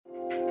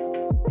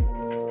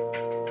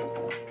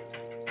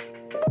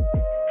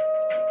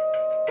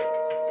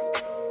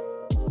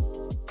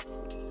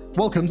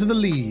Welcome to The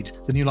Lead,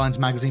 the New Lines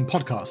Magazine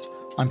podcast.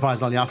 I'm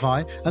Faisal Al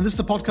Yafai, and this is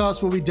the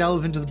podcast where we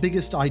delve into the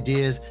biggest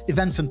ideas,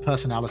 events, and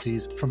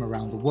personalities from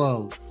around the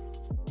world.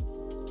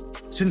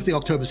 Since the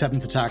October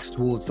 7th attacks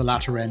towards the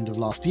latter end of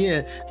last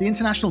year, the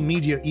international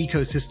media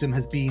ecosystem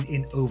has been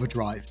in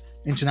overdrive.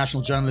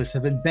 International journalists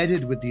have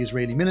embedded with the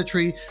Israeli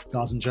military,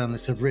 Gazan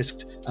journalists have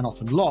risked and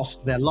often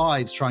lost their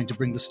lives trying to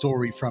bring the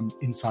story from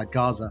inside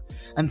Gaza,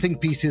 and think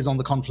pieces on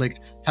the conflict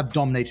have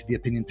dominated the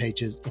opinion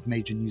pages of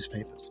major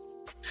newspapers.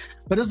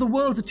 But as the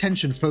world's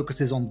attention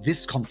focuses on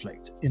this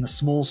conflict in a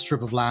small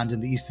strip of land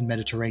in the eastern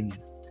Mediterranean,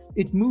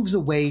 it moves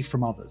away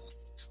from others.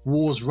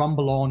 Wars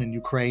rumble on in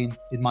Ukraine,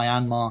 in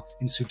Myanmar,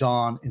 in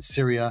Sudan, in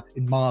Syria,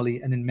 in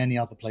Mali, and in many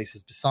other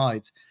places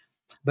besides.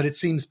 But it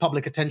seems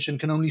public attention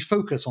can only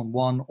focus on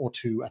one or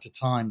two at a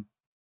time.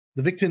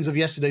 The victims of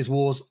yesterday's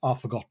wars are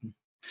forgotten.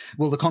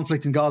 Will the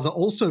conflict in Gaza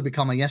also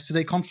become a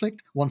yesterday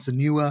conflict, once a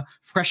newer,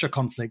 fresher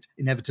conflict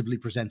inevitably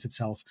presents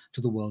itself to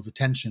the world's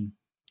attention?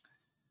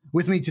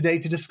 With me today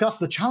to discuss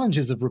the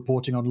challenges of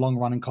reporting on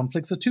long-running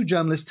conflicts are two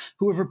journalists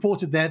who have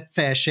reported their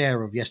fair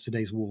share of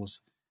yesterday's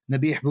wars,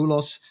 Nabih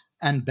Bulos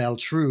and Bel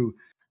Trew.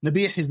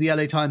 Nabih is the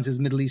LA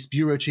Times' Middle East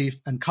bureau chief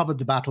and covered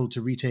the battle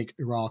to retake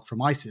Iraq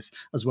from ISIS,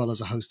 as well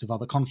as a host of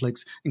other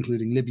conflicts,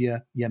 including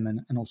Libya,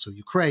 Yemen, and also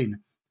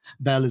Ukraine.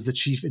 Bel is the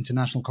chief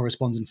international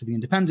correspondent for The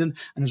Independent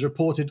and has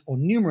reported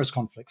on numerous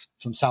conflicts,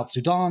 from South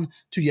Sudan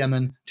to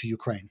Yemen to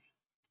Ukraine.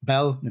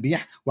 Bel,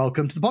 Nabih,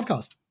 welcome to the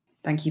podcast.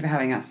 Thank you for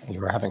having us. Thank you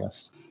for having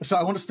us. So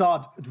I want to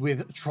start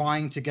with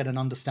trying to get an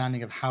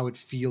understanding of how it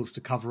feels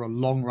to cover a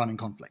long-running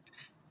conflict.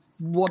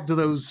 What do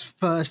those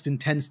first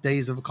intense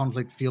days of a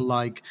conflict feel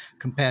like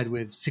compared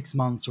with 6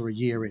 months or a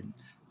year in?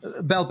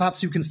 Bel,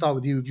 perhaps you can start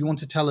with you. If you want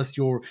to tell us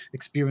your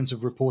experience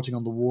of reporting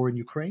on the war in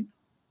Ukraine.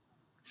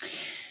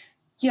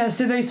 Yeah,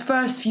 so those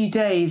first few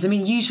days,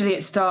 usually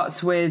it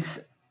starts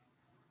with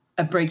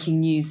a breaking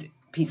news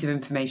piece of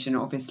information,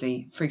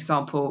 obviously. For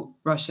example,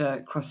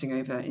 Russia crossing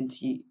over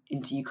into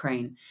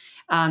Ukraine.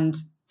 And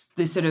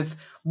the sort of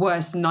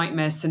worst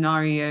nightmare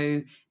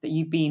scenario that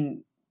you've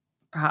been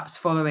perhaps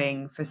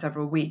following for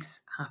several weeks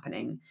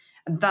happening.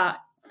 And that,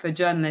 for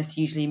journalists,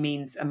 usually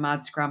means a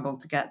mad scramble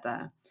to get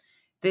there.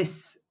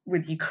 This,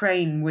 with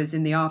Ukraine, was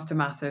in the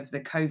aftermath of the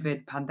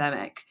COVID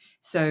pandemic.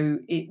 So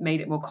it made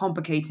it more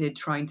complicated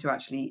trying to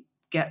actually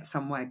get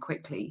somewhere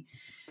quickly.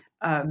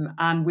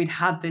 And we'd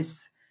had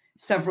this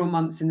several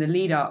months in the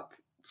lead up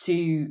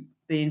to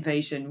the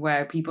invasion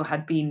where people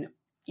had been,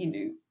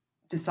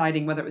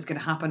 deciding whether it was going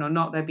to happen or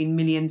not. There'd been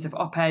millions of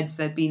op-eds.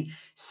 There'd been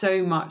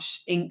so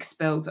much ink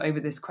spilled over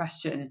this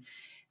question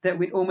that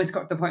we'd almost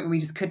got to the point where we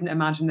just couldn't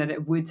imagine that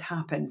it would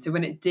happen. So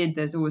when it did,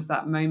 there's always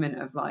that moment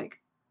of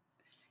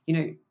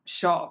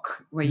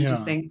shock where you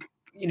just think,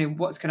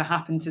 what's going to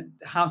happen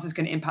how is this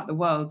going to impact the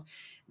world?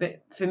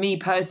 But for me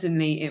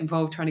personally, it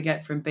involved trying to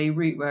get from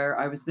Beirut, where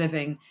I was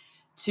living,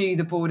 to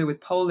the border with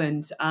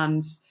Poland.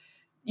 And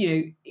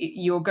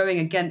you're going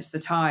against the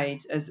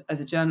tide as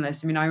a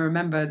journalist. I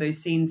remember those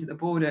scenes at the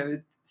border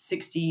with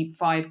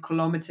 65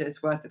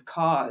 kilometers worth of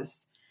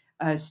cars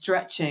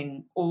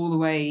stretching all the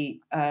way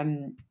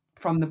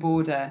from the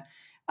border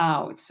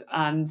out.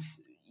 And,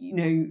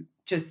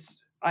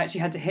 I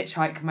actually had to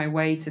hitchhike my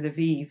way to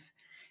Lviv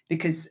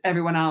because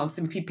everyone else,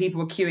 and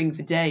people were queuing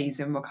for days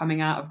and were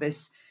coming out of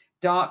this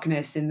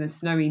darkness in the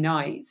snowy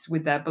nights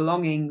with their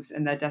belongings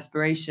and their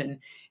desperation.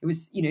 It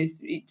was,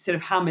 it sort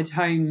of hammered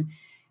home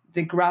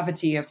the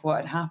gravity of what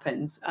had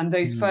happened. And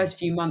those first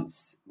few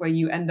months where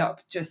you end up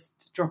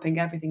just dropping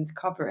everything to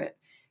cover it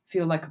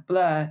feel like a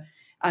blur.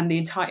 And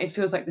it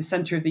feels like the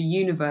center of the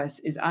universe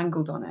is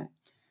angled on it.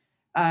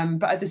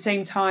 But at the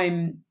same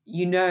time,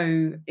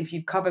 if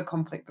you've covered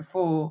conflict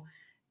before,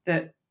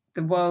 that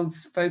the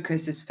world's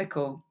focus is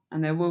fickle.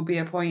 And there will be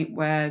a point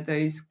where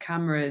those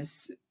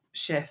cameras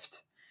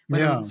shift,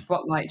 where the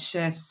spotlight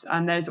shifts.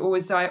 And I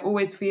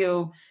always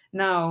feel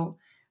now,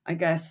 I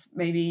guess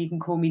maybe you can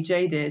call me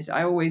jaded.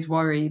 I always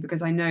worry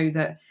because I know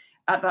that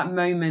at that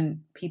moment,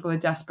 people are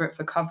desperate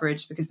for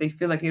coverage because they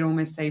feel like it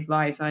almost saved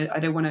lives. I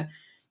don't want to,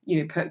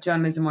 put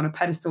journalism on a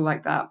pedestal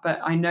like that. But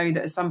I know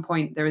that at some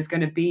point there is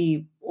going to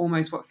be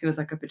almost what feels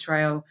like a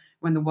betrayal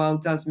when the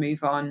world does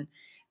move on.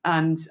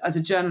 And as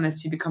a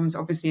journalist who becomes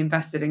obviously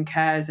invested and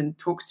cares and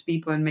talks to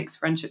people and makes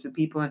friendships with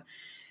people, and,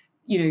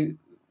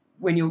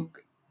 when you're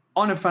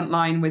on a front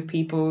line with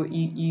people,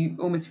 you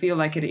almost feel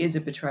like it is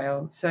a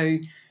betrayal. So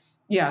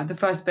yeah, the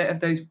first bit of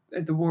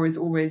the war is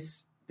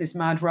always this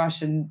mad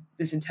rush and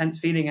this intense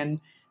feeling, and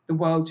the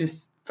world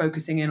just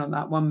focusing in on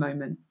that one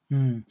moment.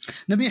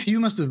 Nabih, you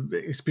must have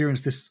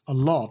experienced this a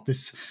lot,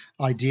 this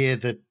idea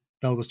that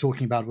Bel was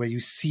talking about, where you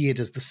see it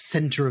as the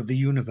center of the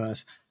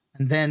universe,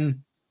 and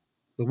then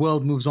the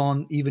world moves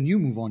on, even you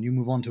move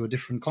on to a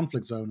different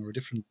conflict zone or a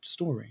different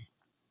story.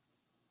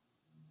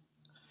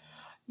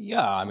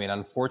 Yeah,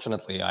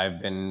 unfortunately,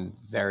 I've been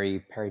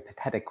very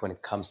peripatetic when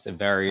it comes to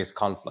various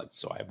conflicts.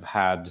 So I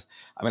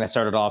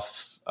started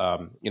off,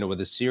 with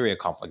the Syria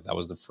conflict. That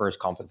was the first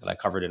conflict that I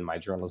covered in my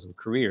journalism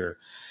career.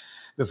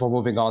 before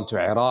moving on to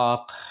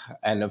Iraq.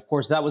 And of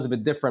course, that was a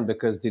bit different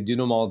because the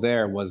denouement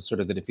there was sort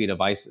of the defeat of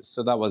ISIS.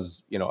 So that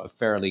was, a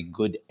fairly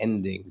good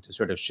ending to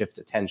sort of shift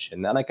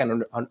attention. And I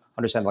can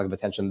understand lack of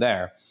attention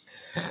there.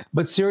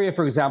 But Syria,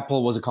 for example,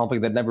 was a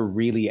conflict that never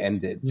really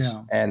ended.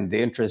 Yeah. And the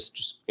interest,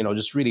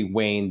 just really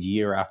waned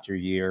year after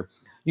year.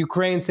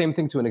 Ukraine, same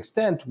thing to an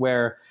extent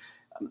where,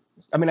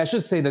 I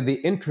should say that the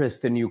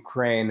interest in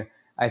Ukraine,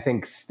 I think,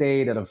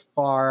 stayed at a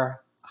far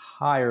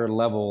higher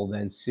level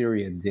than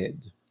Syria did.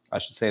 I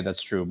should say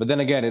that's true. But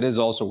then again, it is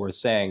also worth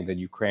saying that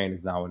Ukraine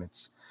is now in its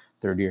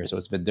third year, so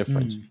it's a bit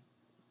different.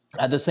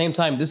 At the same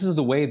time, this is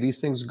the way these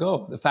things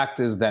go. The fact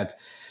is that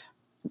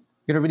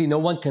really no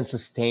one can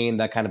sustain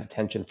that kind of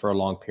attention for a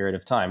long period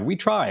of time. We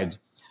tried.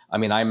 I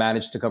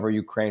managed to cover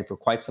Ukraine for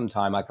quite some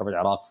time. I covered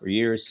Iraq for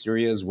years,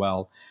 Syria as well.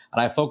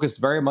 And I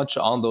focused very much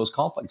on those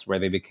conflicts where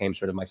they became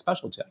sort of my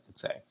specialty, I could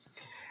say.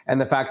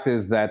 And the fact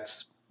is that,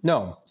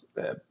 no,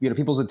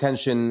 people's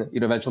attention,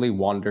 eventually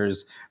wanders.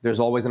 There's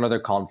always another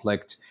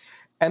conflict.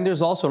 And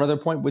there's also another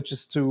point, which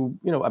is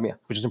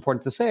which is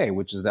important to say,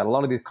 which is that a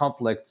lot of these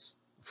conflicts,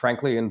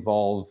 frankly,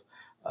 involve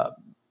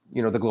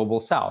the global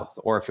south,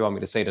 or if you want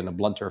me to say it in a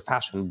blunter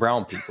fashion,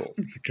 brown people.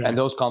 Okay. And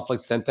those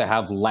conflicts tend to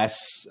have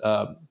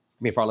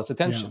far less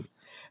attention.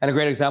 Yeah. And a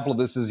great example of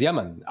this is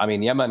Yemen.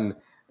 Yemen,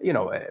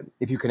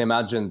 if you can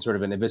imagine sort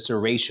of an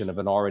evisceration of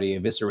an already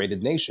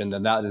eviscerated nation,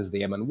 then that is the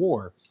Yemen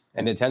war.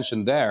 And the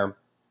attention there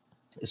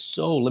is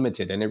so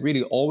limited, and it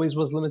really always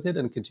was limited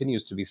and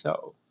continues to be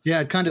so.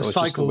 Yeah, it kind of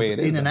cycles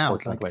in and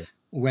out. Like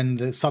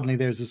when suddenly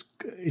there's this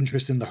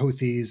interest in the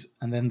Houthis,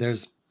 and then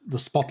there's the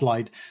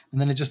spotlight, and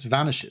then it just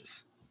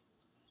vanishes.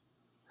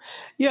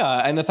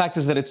 Yeah, and the fact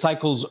is that it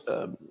cycles,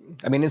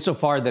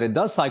 insofar that it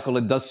does cycle,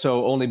 it does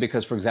so only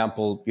because, for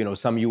example,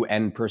 some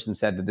UN person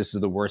said that this is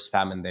the worst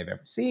famine they've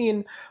ever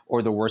seen,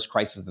 or the worst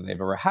crisis that they've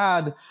ever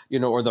had,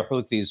 or the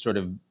Houthis sort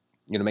of,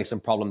 make some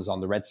problems on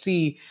the Red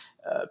Sea.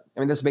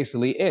 That's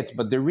basically it.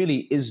 But there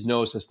really is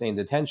no sustained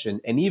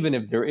attention. And even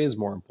if there is,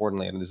 more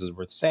importantly, and this is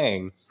worth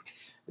saying,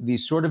 the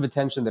sort of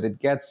attention that it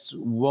gets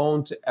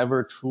won't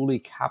ever truly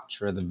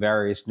capture the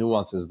various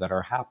nuances that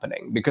are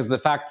happening. Because the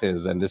fact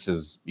is, and this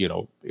is,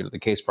 the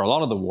case for a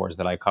lot of the wars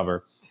that I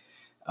cover,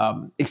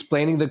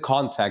 explaining the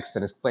context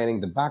and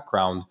explaining the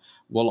background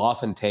will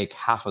often take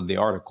half of the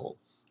article.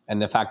 And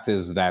the fact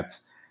is that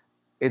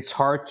it's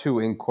hard to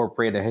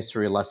incorporate a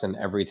history lesson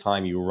every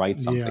time you write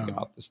something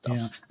about this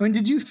stuff. Yeah.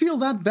 Did you feel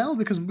that, Bel?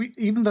 Because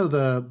even though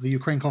the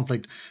Ukraine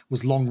conflict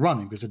was long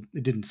running, because it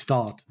didn't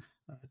start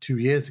 2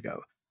 years ago,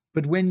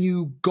 but when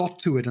you got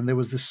to it and there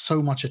was this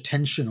so much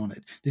attention on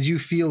it, did you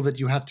feel that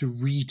you had to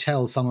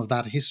retell some of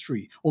that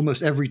history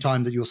almost every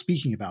time that you're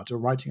speaking about it or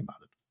writing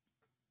about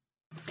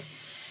it?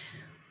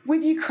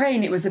 With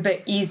Ukraine, it was a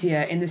bit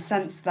easier in the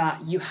sense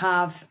that you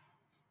have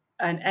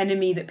an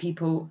enemy that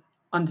people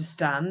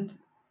understand.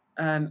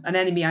 An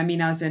enemy,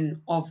 as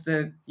in of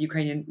the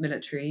Ukrainian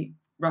military,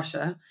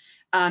 Russia,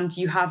 and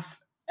you have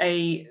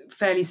a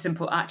fairly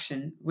simple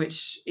action,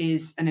 which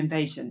is an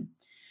invasion.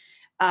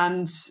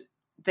 And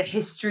the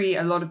history,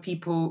 a lot of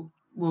people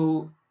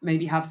will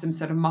maybe have some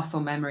sort of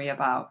muscle memory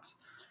about.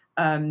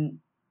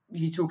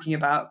 You're talking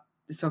about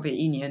the Soviet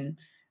Union,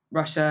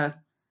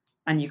 Russia,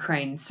 and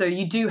Ukraine. So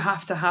you do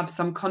have to have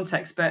some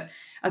context. But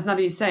as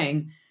Nabih is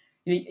saying,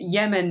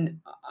 Yemen,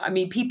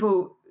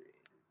 people,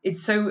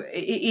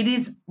 it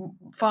is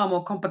far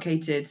more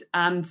complicated,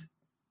 and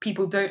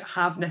people don't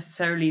have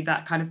necessarily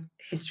that kind of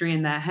history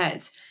in their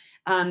head,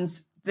 and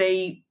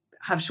they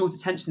have short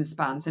attention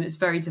spans, and it's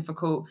very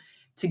difficult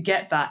to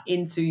get that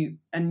into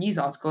a news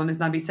article. And as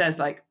Nabih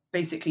says,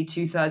 basically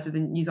 2/3 of the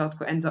news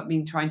article ends up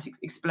being trying to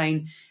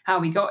explain how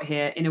we got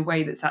here in a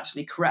way that's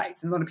actually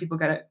correct. And a lot of people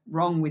get it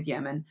wrong with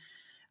Yemen.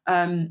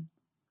 And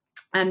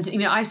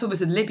I saw this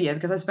with Libya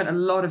because I spent a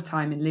lot of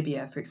time in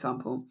Libya, for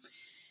example.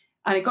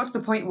 And it got to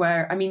the point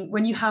where,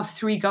 when you have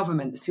three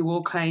governments who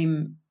all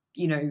claim,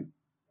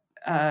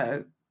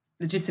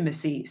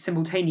 legitimacy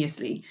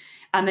simultaneously,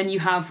 and then you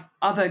have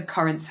other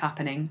currents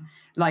happening,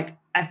 like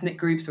ethnic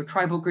groups or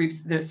tribal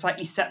groups that are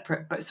slightly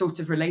separate but sort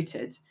of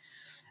related.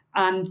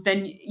 And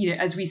then,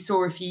 as we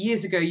saw a few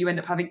years ago, you end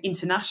up having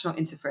international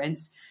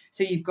interference.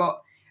 So you've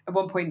got, at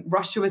one point,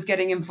 Russia was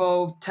getting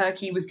involved,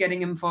 Turkey was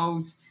getting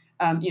involved,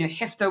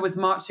 Hifter was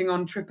marching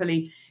on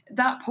Tripoli. At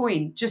that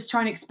point, just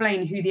trying to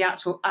explain who the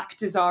actual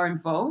actors are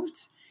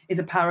involved is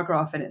a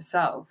paragraph in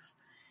itself.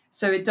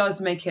 So it does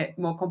make it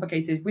more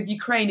complicated. With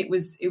Ukraine, it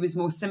was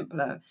more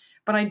simpler.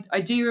 But I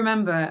do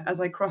remember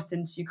as I crossed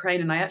into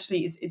Ukraine, and it's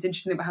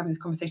interesting that we're having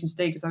this conversation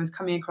today because I was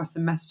coming across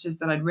some messages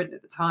that I'd written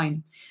at the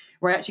time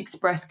where I actually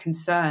expressed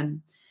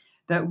concern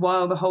that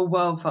while the whole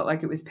world felt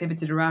like it was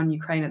pivoted around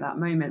Ukraine at that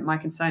moment, my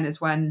concern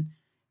is when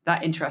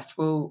that interest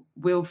will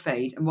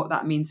fade and what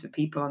that means for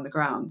people on the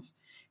ground.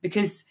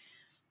 Because,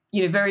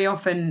 very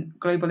often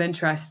global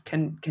interest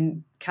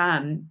can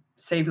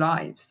save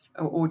lives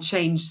or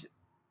change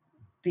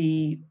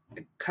the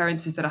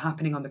occurrences that are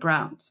happening on the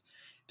ground,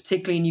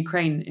 particularly in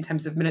Ukraine in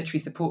terms of military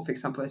support, for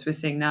example, as we're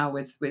seeing now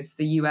with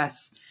the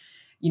US,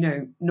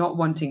 not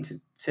wanting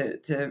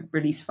to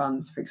release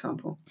funds, for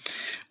example.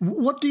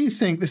 What do you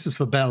think, this is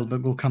for Bel,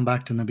 but we'll come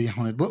back to Nabih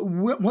on it,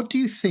 what do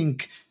you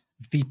think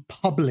the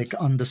public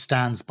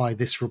understands by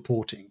this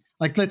reporting?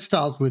 Like, let's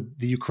start with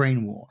the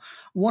Ukraine war.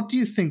 What do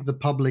you think the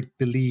public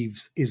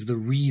believes is the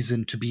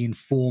reason to be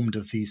informed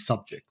of these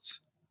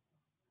subjects?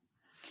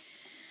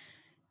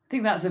 I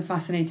think that's a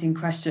fascinating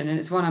question, and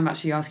it's one I'm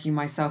actually asking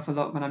myself a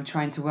lot when I'm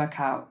trying to work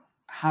out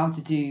how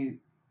to do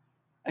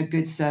a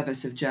good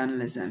service of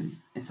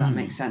journalism, if that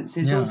makes sense.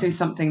 It's also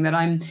something that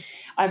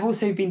I've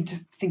also been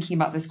thinking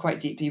about this quite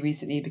deeply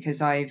recently,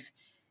 because I've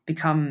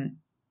become,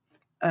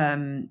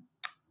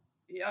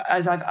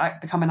 as I've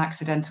become an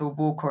accidental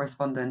war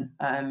correspondent.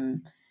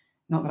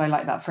 Not that I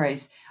like that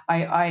phrase.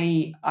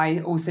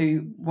 I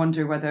also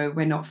wonder whether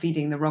we're not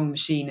feeding the wrong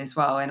machine as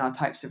well in our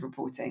types of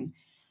reporting.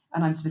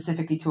 And I'm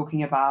specifically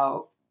talking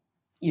about,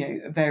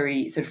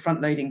 very sort of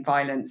front-loading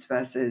violence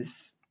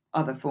versus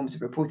other forms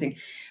of reporting.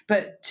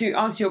 But to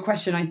answer your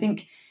question, I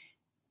think,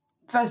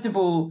 first of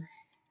all,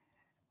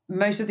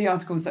 most of the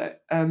articles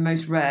that are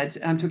most read,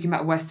 and I'm talking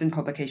about Western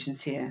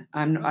publications here,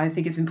 I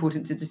think it's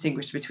important to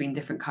distinguish between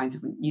different kinds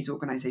of news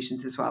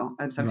organizations as well.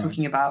 So I'm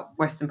talking about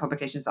Western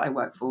publications that I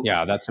work for.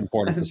 Yeah, that's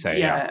important to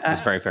say. It's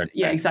very fair to say.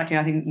 Yeah, exactly.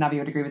 I think Nabih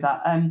would agree with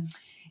that.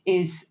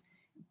 Is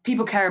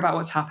people care about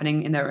what's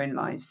happening in their own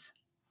lives,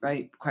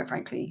 right? Quite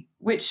frankly,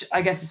 which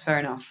I guess is fair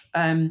enough.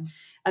 And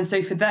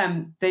so for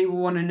them, they will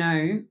want to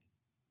know,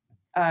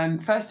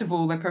 first of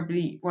all, they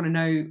probably want to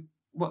know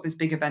what this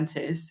big event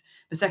is.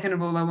 But second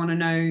of all, I want to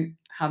know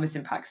how this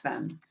impacts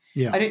them.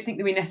 I don't think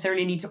that we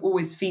necessarily need to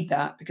always feed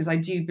that, because I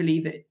do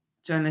believe that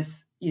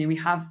journalists, we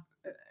have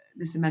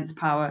this immense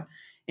power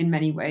in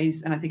many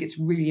ways. And I think it's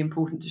really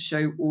important to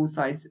show all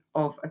sides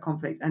of a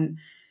conflict. And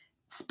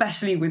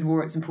especially with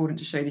war, it's important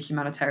to show the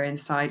humanitarian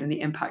side and the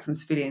impacts on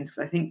civilians,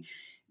 because I think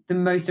the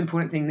most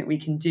important thing that we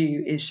can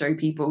do is show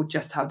people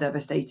just how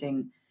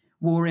devastating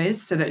war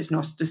is, so that it's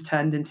not just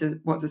turned into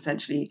what's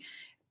essentially,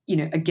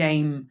 a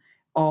game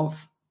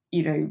of,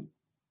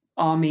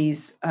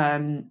 armies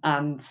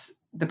and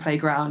the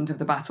playground of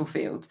the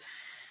battlefield.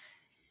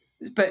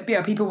 But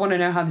yeah, people want to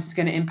know how this is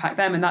going to impact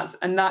them, and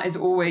that is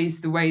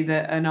always the way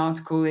that an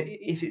article,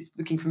 if it's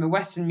looking from a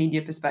Western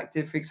media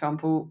perspective, for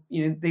example,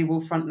 they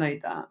will front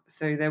load that.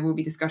 So there will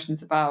be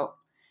discussions about,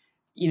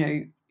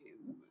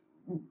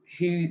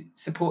 who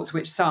supports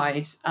which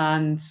side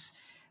and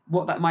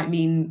what that might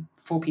mean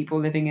for people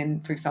living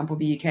in, for example,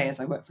 the UK, as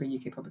I work for a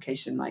UK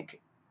publication,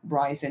 like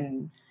rise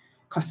in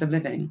cost of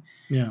living.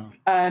 Yeah.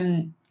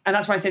 And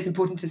that's why I say it's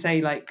important to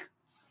say, like,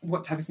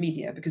 what type of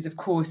media, because of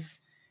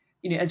course,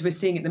 as we're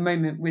seeing at the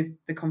moment with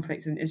the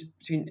conflict in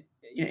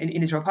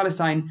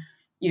Israel-Palestine,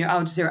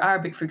 Al Jazeera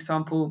Arabic, for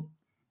example,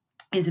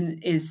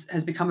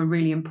 has become a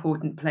really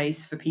important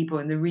place for people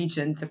in the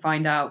region to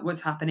find out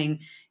what's happening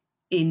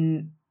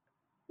in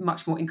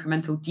much more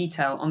incremental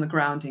detail on the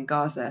ground in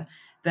Gaza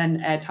than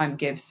airtime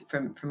gives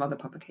from other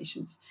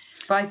publications.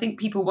 But I think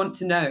people want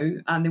to know,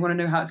 and they want to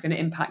know how it's going to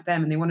impact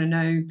them, and they want to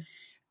know,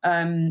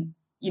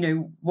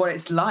 what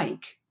it's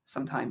like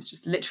sometimes,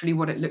 just literally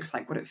what it looks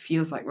like, what it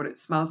feels like, what it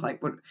smells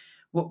like, what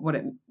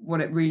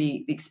it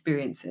really, the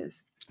experience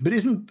is. But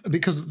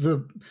because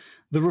the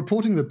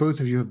reporting that both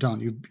of you have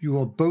done, you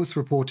are both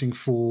reporting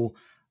for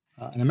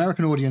an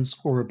American audience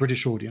or a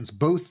British audience.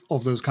 Both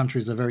of those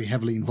countries are very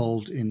heavily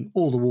involved in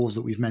all the wars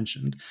that we've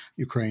mentioned,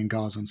 Ukraine,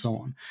 Gaza, and so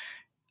on.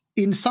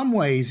 In some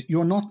ways,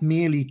 you're not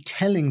merely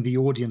telling the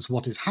audience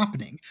what is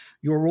happening,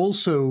 you're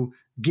also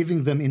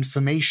giving them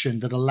information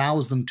that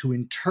allows them to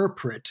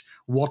interpret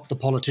what the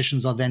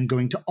politicians are then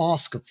going to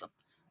ask of them.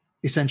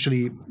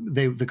 Essentially,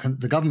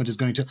 the government is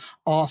going to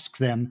ask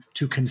them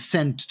to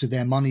consent to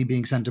their money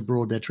being sent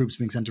abroad, their troops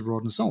being sent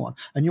abroad, and so on.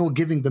 And you're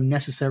giving them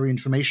necessary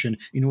information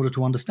in order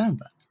to understand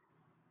that.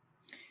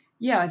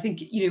 Yeah, I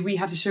think, we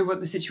have to show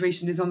what the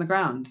situation is on the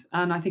ground.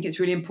 And I think it's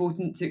really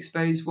important to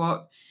expose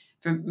what,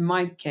 from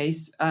my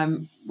case,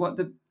 what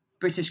the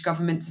British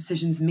government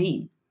decisions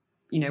mean.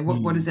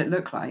 What does it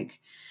look like?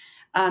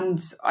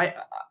 And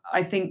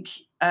I think,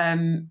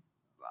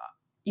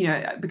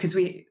 because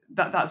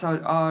that's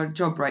our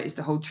job, right, is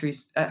to hold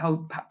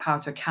power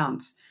to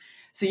account.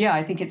 So yeah,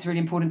 I think it's really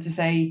important to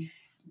say,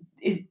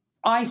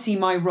 I see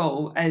my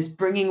role as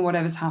bringing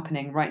whatever's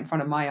happening right in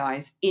front of my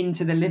eyes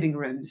into the living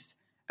rooms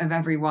of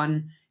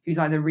everyone who's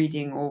either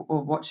reading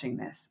or watching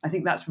this. I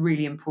think that's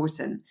really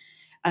important.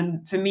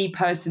 And for me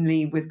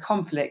personally, with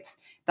conflict,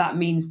 that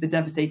means the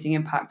devastating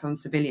impact on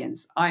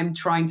civilians. I'm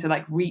trying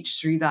to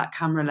reach through that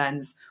camera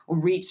lens or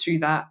reach through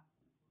that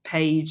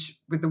page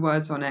with the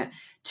words on it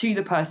to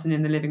the person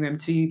in the living room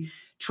to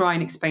try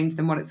and explain to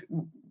them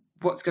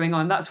what's going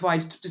on. That's why,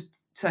 just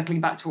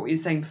circling back to what you were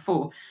saying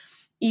before,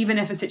 even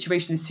if a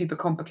situation is super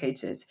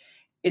complicated,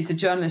 it's a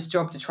journalist's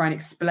job to try and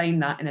explain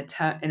that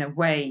in a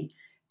way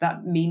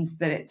that means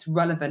that it's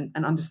relevant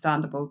and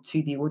understandable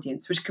to the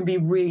audience, which can be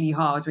really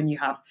hard when you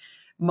have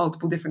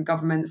multiple different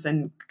governments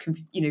and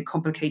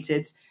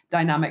complicated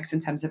dynamics in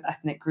terms of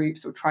ethnic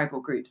groups or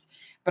tribal groups.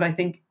 But I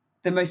think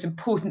the most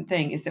important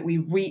thing is that we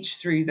reach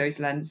through those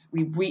lenses,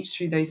 we reach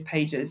through those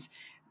pages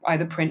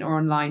either print or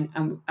online,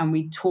 and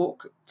we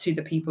talk to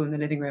the people in the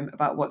living room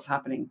about what's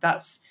happening.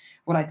 That's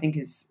what I think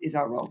is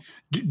our role.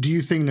 Do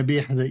you think,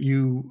 Nabih, that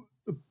you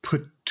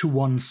put to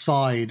one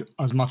side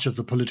as much of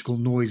the political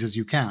noise as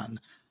you can,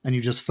 and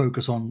you just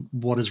focus on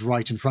what is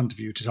right in front of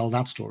you to tell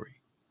that story?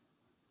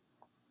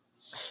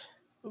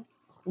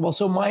 Well,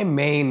 so my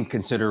main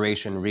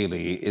consideration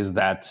really is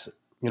that,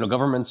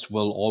 governments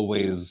will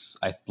always,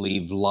 I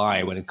believe,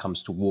 lie when it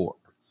comes to war.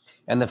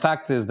 And the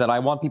fact is that I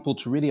want people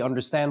to really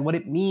understand what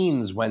it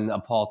means when a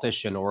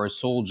politician or a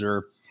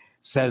soldier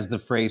says the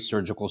phrase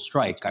surgical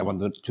strike. I want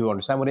them to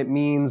understand what it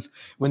means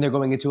when they're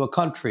going into a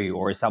country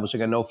or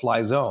establishing a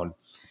no-fly zone.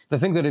 The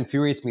thing that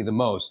infuriates me the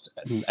most,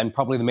 and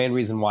probably the main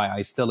reason why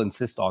I still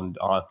insist on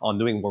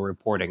doing war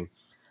reporting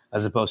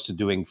as opposed to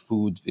doing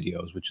food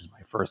videos, which is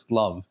my first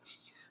love,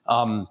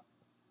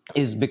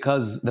 is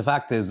because the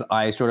fact is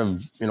I sort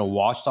of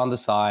watched on the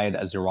side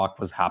as Iraq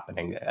was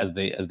happening, as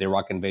the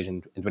Iraq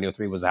invasion in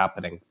 2003 was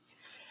happening,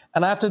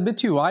 and I have to admit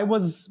to you, I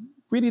was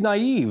really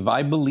naive.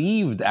 I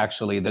believed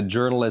actually that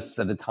journalists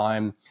at the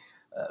time,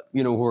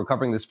 who were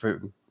covering this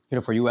for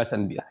U.S.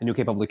 and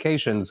UK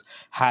publications,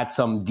 had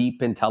some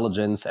deep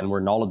intelligence and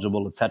were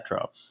knowledgeable,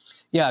 etc.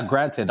 Yeah,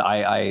 granted,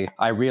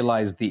 I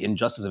realized the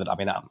injustice of it. I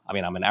mean,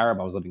 I'm an Arab.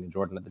 I was living in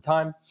Jordan at the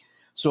time.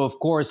 So, of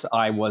course,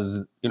 I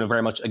was,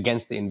 very much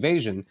against the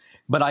invasion,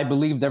 but I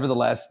believed,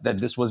 nevertheless, that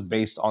this was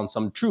based on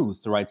some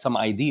truth, right, some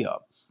idea.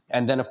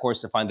 And then, of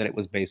course, to find that it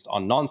was based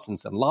on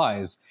nonsense and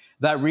lies,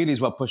 that really is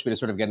what pushed me to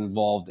sort of get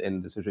involved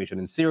in the situation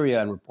in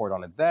Syria and report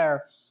on it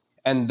there.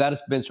 And that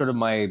has been sort of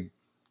my,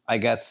 I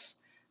guess,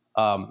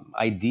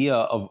 idea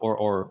of,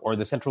 or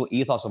the central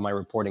ethos of my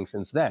reporting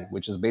since then,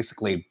 which is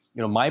basically,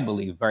 my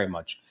belief very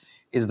much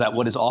is that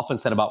what is often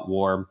said about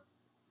war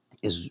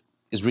is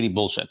really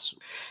bullshit.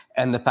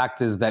 And the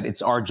fact is that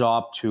it's our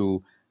job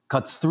to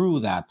cut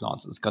through that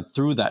nonsense, cut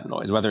through that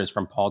noise, whether it's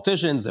from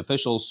politicians,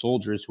 officials,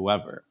 soldiers,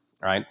 whoever,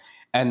 right?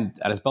 And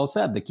as Bel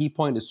said, the key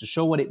point is to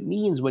show what it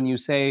means when you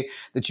say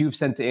that you've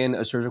sent in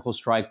a surgical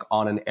strike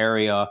on an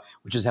area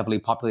which is heavily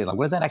populated. Like,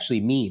 what does that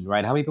actually mean,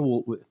 right? How many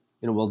people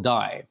will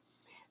die?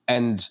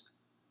 And,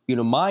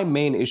 my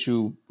main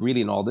issue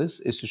really in all this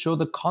is to show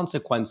the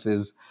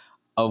consequences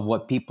of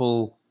what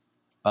people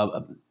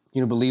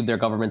believe their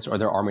governments or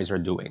their armies are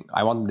doing.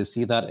 I want them to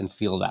see that and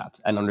feel that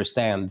and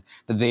understand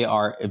that they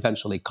are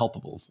eventually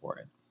culpable for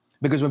it.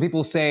 Because when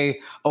people say,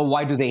 oh,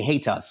 why do they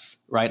hate us,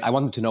 right? I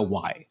want them to know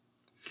why.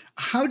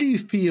 How do you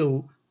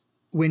feel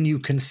when you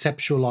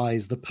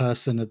conceptualize the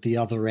person at the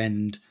other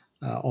end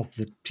of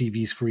the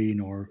TV screen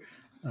or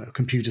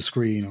computer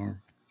screen or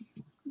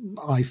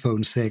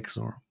iPhone 6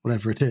 or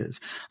whatever it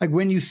is? Like,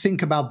 when you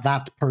think about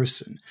that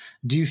person,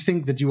 do you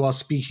think that you are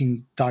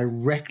speaking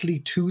directly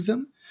to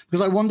them?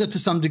 Because I wonder to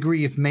some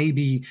degree if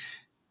maybe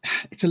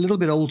it's a little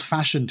bit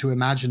old-fashioned to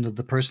imagine that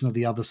the person on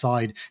the other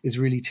side is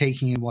really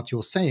taking in what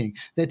you're saying.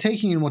 They're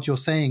taking in what you're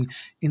saying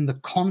in the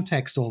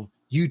context of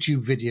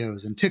YouTube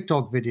videos and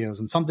TikTok videos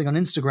and something on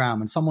Instagram,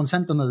 and someone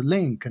sent them a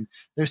link. And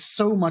there's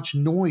so much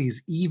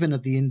noise, even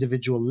at the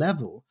individual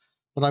level,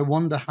 that I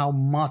wonder how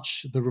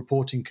much the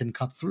reporting can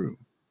cut through.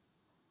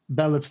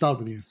 Bel, let's start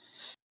with you.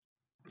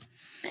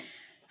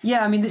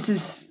 Yeah, I mean, this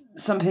is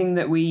something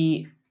that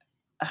we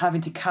are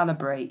having to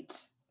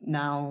calibrate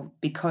now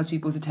because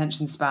people's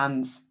attention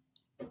spans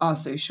are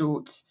so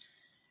short.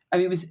 I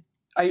mean,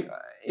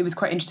 it was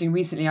quite interesting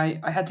recently.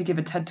 I had to give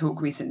a TED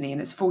talk recently, and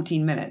it's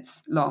 14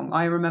 minutes long.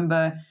 I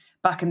remember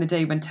back in the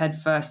day when TED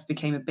first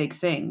became a big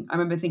thing, I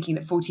remember thinking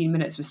that 14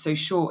 minutes was so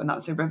short and that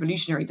was so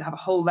revolutionary to have a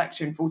whole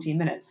lecture in 14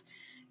 minutes.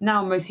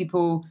 Now most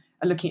people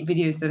are looking at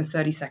videos that are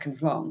 30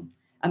 seconds long,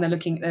 and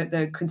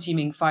they're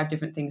consuming 5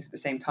 different things at the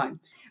same time.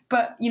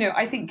 But,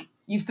 I think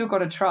you've still got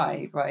to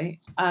try, right?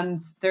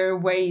 And there are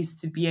ways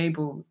to be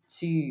able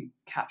to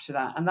capture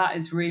that. And that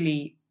is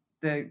really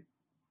the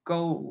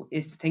goal,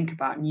 is to think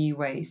about new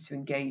ways to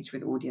engage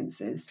with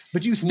audiences.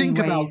 But you think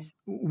about,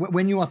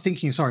 when you are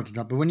thinking, sorry to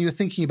interrupt, but when you're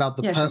thinking about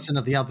the person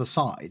at the other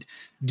side,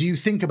 do you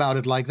think about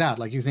it like that?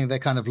 Like, you think they're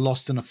kind of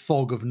lost in a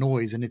fog of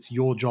noise and it's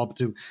your job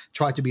to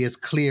try to be as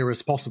clear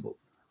as possible?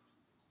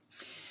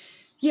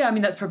 Yeah, I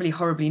mean, that's probably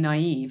horribly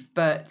naive.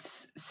 But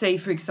say,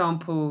 for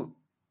example,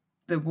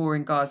 the war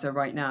in Gaza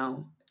right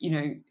now,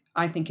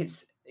 I think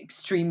it's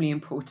extremely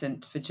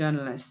important for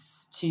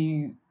journalists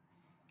to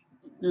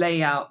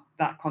lay out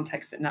that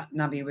context that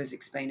Nabih was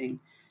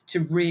explaining, to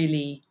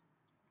really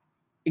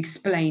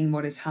explain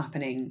what is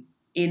happening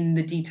in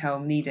the detail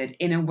needed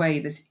in a way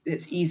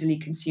that's easily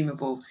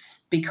consumable,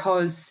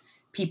 because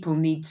people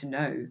need to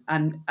know.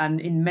 And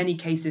in many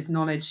cases,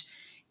 knowledge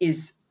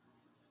is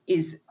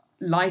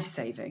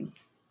life-saving,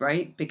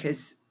 right?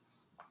 Because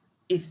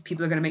if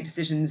people are going to make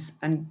decisions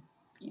and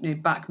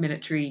back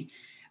military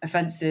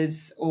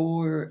offensives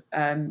or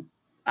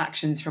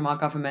actions from our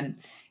government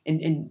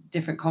in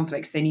different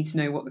conflicts, they need to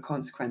know what the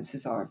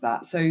consequences are of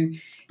that. So,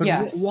 but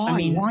yes.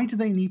 Why do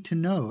they need to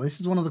know? This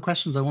is one of the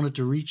questions I wanted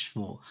to reach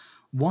for.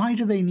 Why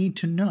do they need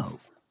to know?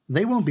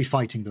 They won't be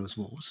fighting those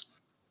wars.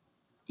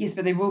 Yes,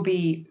 but they will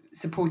be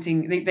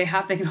supporting. They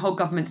can hold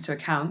governments to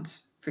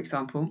account, for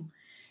example.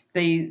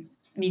 They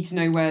need to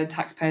know where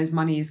taxpayers'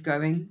 money is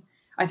going.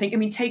 I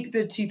think, take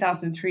the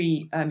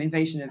 2003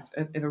 invasion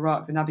of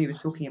Iraq that Nabih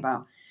was talking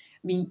about.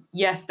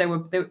 Yes, there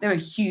were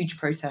huge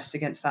protests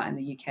against that in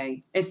the UK.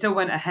 It still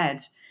went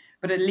ahead,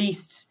 but at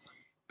least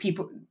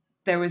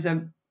there was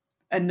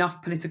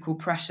enough political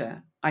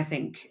pressure, I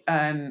think,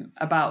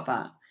 about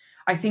that.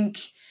 I think,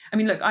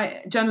 look,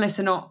 journalists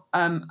are not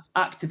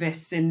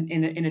activists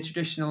in a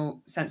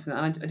traditional sense, and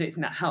I don't think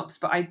that helps.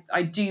 But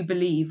I do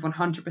believe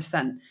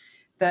 100%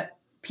 that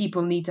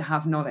people need to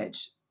have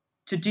knowledge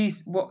to do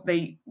what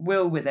they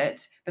will with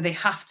it, but they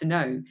have to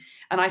know.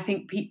 And I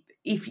think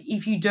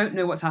if you don't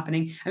know what's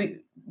happening,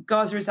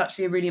 Gaza is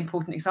actually a really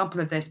important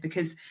example of this,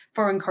 because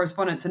foreign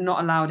correspondents are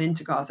not allowed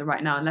into Gaza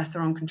right now unless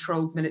they're on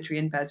controlled military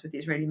embeds with the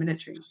Israeli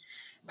military.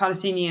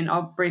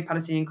 Our brave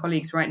Palestinian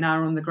colleagues right now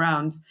are on the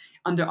ground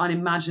under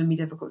unimaginably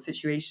difficult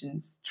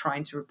situations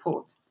trying to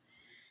report.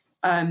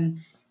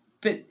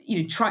 But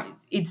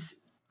it's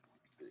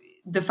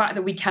the fact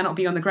that we cannot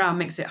be on the ground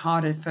makes it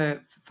harder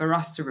for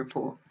us to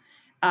report.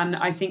 And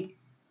I think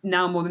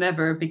now more than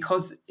ever,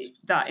 because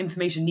that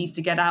information needs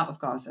to get out of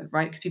Gaza,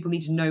 right? Because people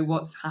need to know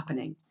what's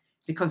happening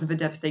because of the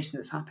devastation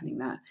that's happening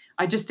there.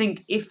 I just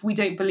think if we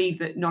don't believe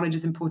that knowledge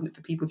is important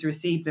for people to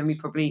receive, then we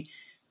probably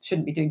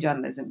shouldn't be doing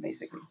journalism,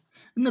 basically.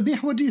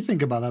 Nabih, what do you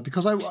think about that?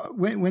 Because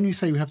when you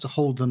say we have to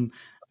hold them,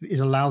 it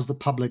allows the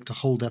public to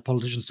hold their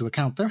politicians to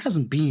account. There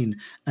hasn't been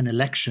an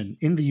election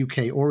in the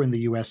UK or in the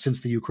US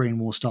since the Ukraine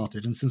war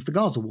started and since the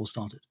Gaza war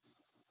started.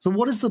 So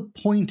what is the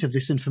point of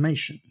this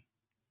information?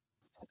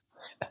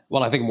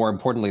 Well, I think more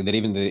importantly that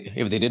even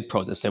if they did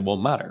protest, it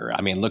won't matter.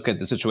 Look at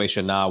the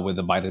situation now with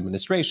the Biden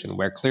administration,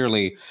 where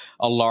clearly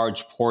a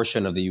large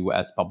portion of the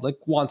U.S. public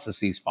wants a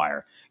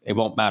ceasefire. It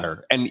won't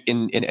matter. And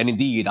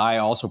indeed, I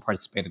also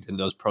participated in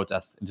those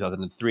protests in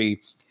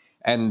 2003.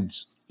 And,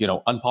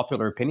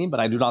 unpopular opinion, but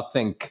I do not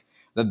think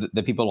that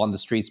the people on the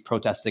streets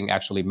protesting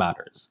actually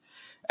matters.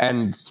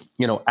 And,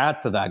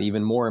 add to that,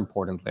 even more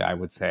importantly, I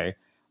would say,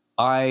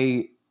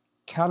 I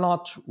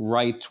cannot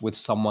write with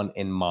someone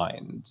in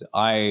mind.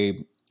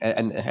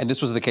 And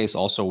this was the case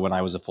also when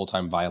I was a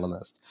full-time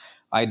violinist.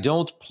 I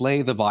don't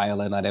play the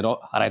violin, and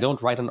I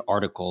don't write an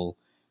article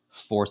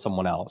for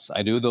someone else.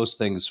 I do those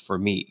things for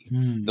me.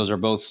 Those are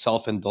both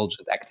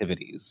self-indulgent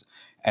activities,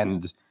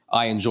 and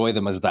I enjoy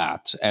them as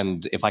that.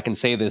 And if I can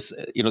say this,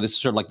 this is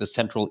sort of like the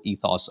central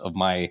ethos of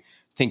my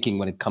thinking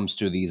when it comes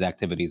to these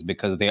activities,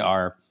 because they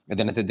are, at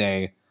the end of the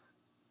day,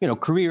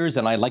 careers,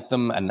 and I like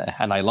them and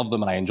I love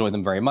them and I enjoy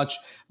them very much,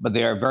 but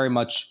they are very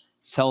much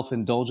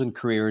self-indulgent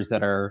careers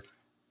that are,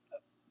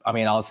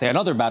 I'll say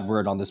another bad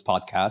word on this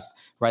podcast,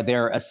 right?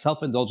 They're as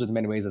self-indulgent in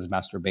many ways as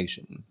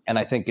masturbation. And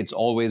I think it's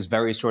always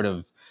very sort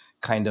of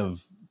kind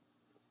of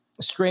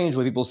strange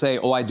when people say,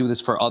 oh, I do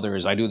this for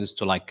others. I do this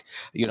to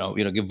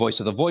give voice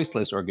to the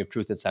voiceless or give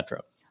truth,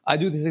 etc. I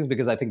do these things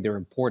because I think they're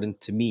important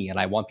to me, and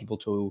I want people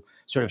to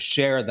sort of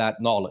share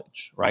that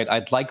knowledge, right?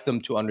 I'd like them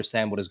to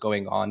understand what is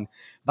going on,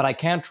 but I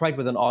can't write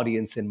with an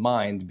audience in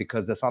mind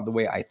because that's not the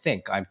way I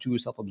think. I'm too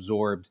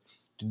self-absorbed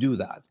to do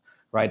that,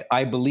 right?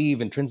 I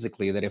believe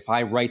intrinsically that if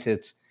I write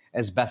it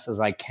as best as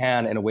I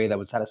can in a way that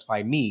would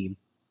satisfy me,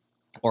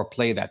 or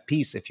play that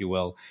piece, if you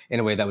will, in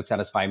a way that would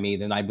satisfy me,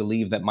 then I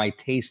believe that my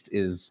taste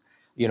is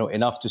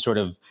enough to sort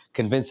of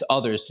convince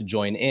others to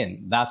join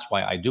in. That's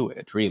why I do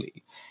it,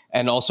 really.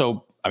 And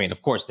also,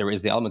 of course, there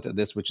is the element of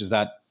this, which is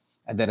that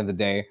at the end of the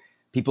day,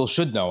 people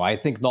should know. I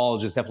think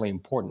knowledge is definitely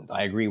important.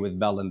 I agree with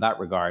Bel in that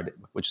regard,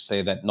 which is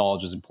say that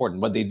knowledge is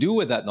important. What they do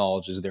with that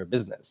knowledge is their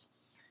business,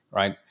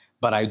 right?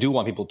 But I do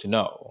want people to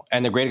know.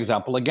 And the great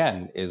example,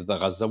 again, is the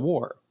Gaza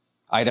war.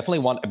 I definitely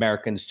want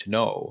Americans to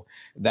know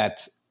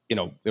that,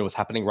 what's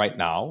happening right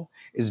now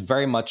is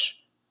very much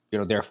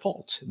their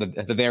fault,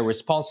 that they're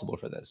responsible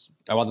for this.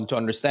 I want them to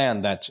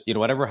understand that,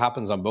 whatever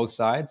happens on both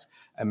sides,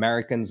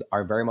 Americans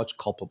are very much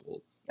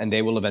culpable, and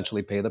they will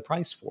eventually pay the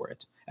price for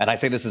it. And I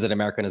say this as an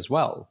American as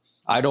well.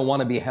 I don't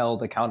want to be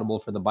held accountable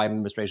for the Biden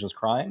administration's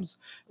crimes,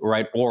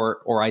 right,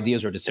 or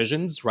ideas or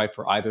decisions, right,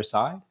 for either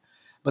side.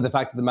 But the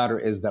fact of the matter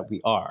is that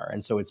we are.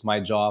 And so it's my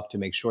job to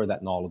make sure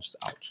that knowledge is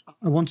out.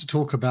 I want to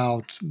talk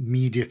about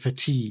media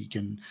fatigue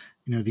and,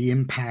 the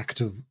impact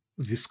of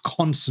this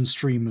constant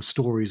stream of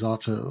stories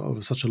over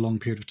such a long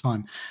period of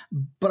time.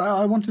 But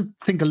I want to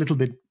think a little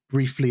bit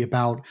briefly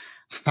about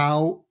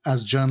how,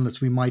 as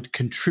journalists, we might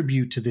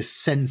contribute to this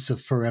sense of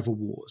forever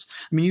wars.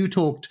 You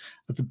talked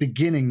at the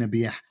beginning,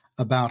 Nabih,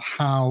 about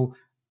how,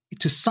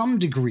 to some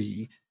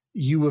degree,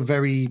 you were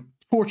very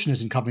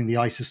fortunate in covering the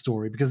ISIS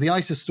story because the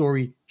ISIS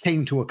story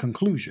came to a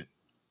conclusion,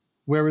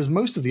 whereas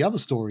most of the other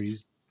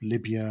stories,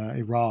 Libya,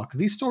 Iraq,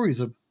 these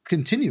stories are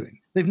continuing.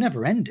 They've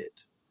never ended.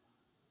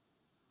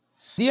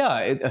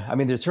 Yeah,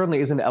 there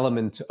certainly is an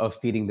element of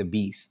feeding the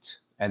beast,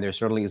 and there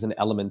certainly is an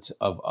element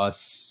of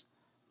us,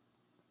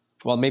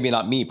 well, maybe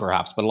not me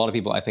perhaps, but a lot of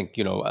people, I think,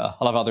 a lot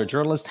of other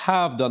journalists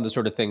have done the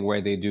sort of thing where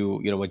they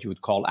do, what you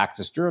would call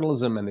access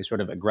journalism, and they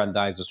sort of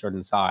aggrandize a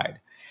certain side.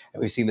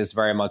 And we've seen this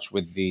very much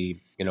with the,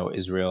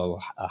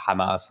 Israel,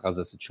 Hamas,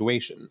 Gaza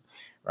situation,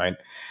 right?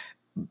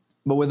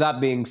 But with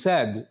that being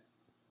said,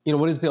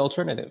 what is the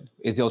alternative?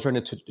 Is the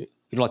alternative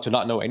to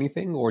not know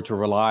anything, or to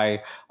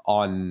rely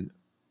on,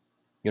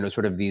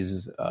 sort of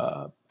these,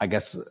 I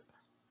guess,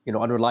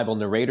 unreliable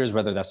narrators,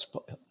 whether that's,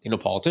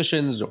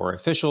 politicians or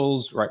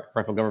officials, right,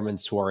 from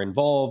governments who are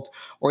involved,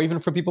 or even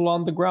for people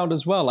on the ground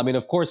as well. I mean,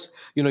 of course,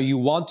 you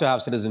want to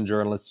have citizen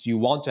journalists, you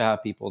want to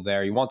have people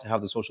there, you want to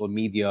have the social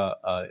media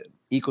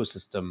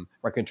ecosystem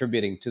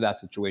contributing to that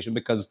situation,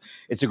 because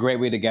it's a great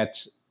way to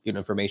get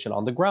information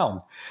on the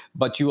ground.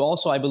 But you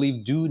also, I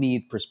believe, do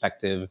need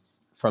perspective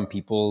from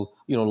people,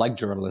 like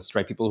journalists,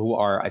 right? People who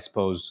are, I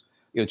suppose,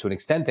 to an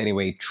extent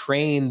anyway,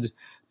 trained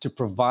to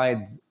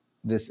provide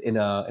this in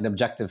an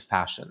objective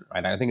fashion,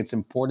 right? I think it's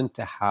important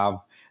to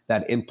have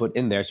that input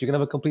in there so you can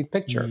have a complete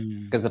picture.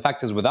 Because the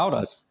fact is, without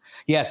us,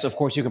 yes, of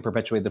course, you can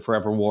perpetuate the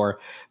forever war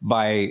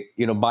by,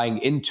 buying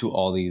into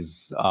all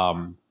these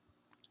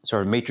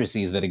sort of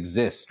matrices that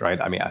exist, right?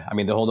 I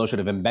mean, the whole notion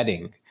of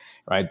embedding,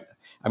 right?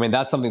 I mean,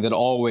 that's something that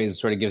always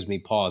sort of gives me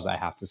pause, I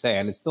have to say,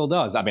 and it still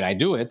does. I mean, I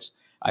do it.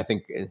 I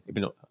think,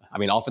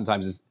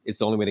 oftentimes it's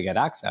the only way to get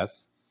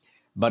access,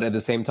 but at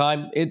the same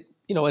time, it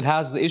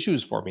has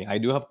issues for me. I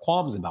do have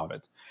qualms about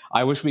it.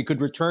 I wish we could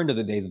return to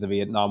the days of the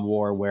Vietnam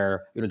War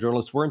where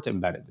journalists weren't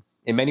embedded.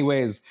 In many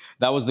ways,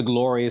 that was the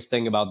glorious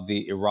thing about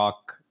the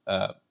Iraq,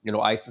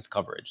 ISIS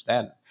coverage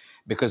then,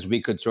 because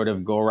we could sort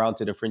of go around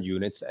to different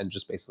units and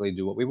just basically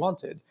do what we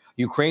wanted.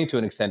 Ukraine, to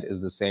an extent, is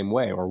the same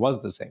way, or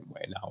was the same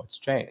way. Now it's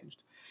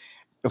changed.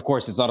 Of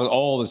course, it's not at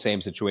all the same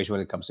situation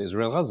when it comes to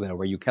Israel-Gaza,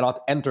 where you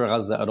cannot enter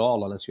Gaza at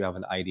all unless you have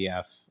an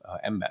IDF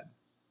embed.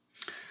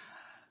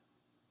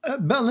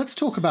 But let's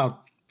talk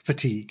about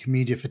fatigue,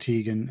 media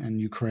fatigue and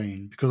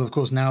Ukraine, because, of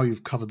course, now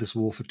you've covered this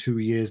war for 2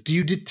 years. Do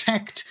you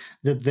detect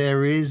that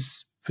there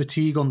is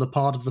fatigue on the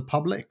part of the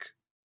public?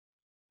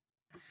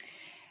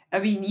 I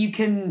mean, you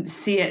can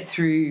see it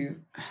through,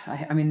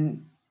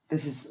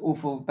 this is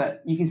awful,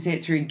 but you can see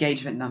it through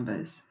engagement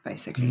numbers,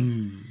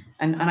 basically.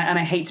 And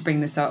I hate to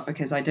bring this up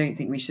because I don't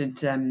think we should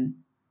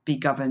be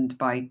governed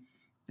by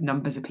the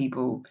numbers of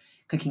people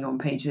clicking on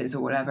pages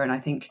or whatever. And I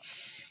think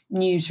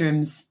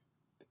newsrooms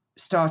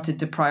started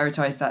to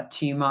prioritize that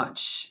too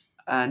much,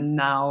 and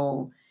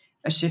now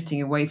are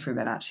shifting away from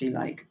it, actually,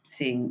 like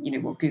seeing,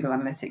 what Google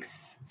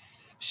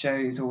Analytics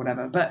shows or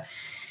whatever. But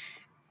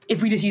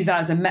if we just use that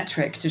as a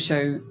metric to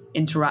show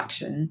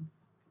interaction,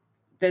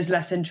 there's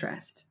less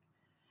interest.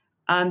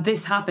 And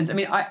this happens. I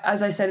mean,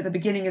 as I said at the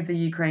beginning of the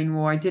Ukraine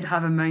war, I did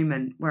have a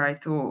moment where I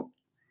thought,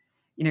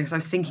 because I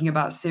was thinking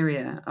about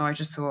Syria, and I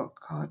just thought,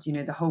 God,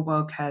 the whole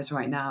world cares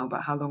right now,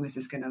 but how long is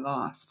this going to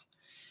last?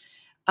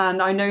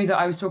 And I know that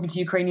I was talking to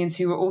Ukrainians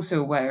who were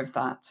also aware of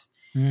that.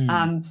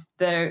 And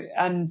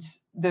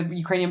the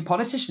Ukrainian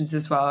politicians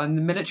as well, and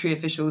the military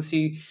officials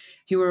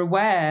who were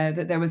aware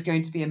that there was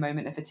going to be a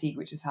moment of fatigue,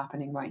 which is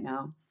happening right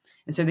now.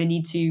 And so they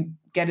need to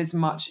get as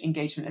much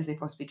engagement as they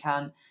possibly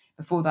can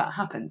before that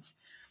happens.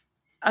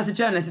 As a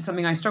journalist, it's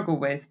something I struggle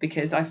with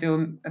because I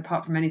feel,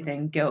 apart from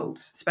anything, guilt,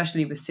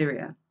 especially with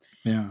Syria.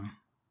 Yeah.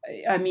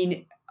 I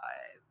mean,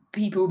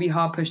 people will be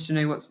hard pushed to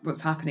know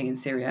what's happening in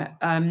Syria.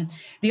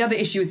 The other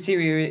issue with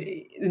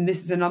Syria, and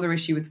this is another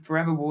issue with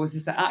forever wars,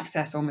 is that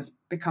access almost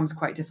becomes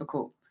quite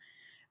difficult.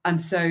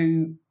 And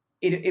so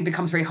it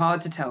becomes very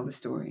hard to tell the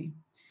story.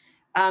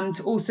 And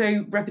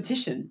also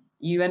repetition.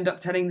 You end up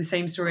telling the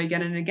same story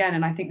again and again.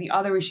 And I think the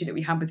other issue that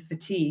we have with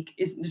fatigue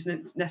isn't just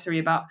necessarily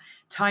about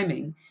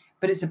timing,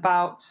 but it's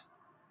about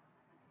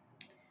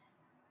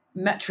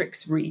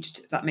metrics reached,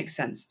 if that makes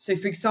sense. So,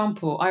 for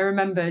example, I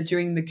remember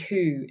during the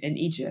coup in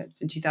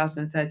Egypt in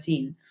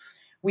 2013,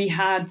 we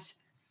had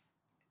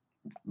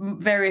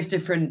various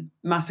different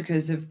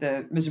massacres of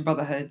the Muslim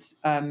Brotherhood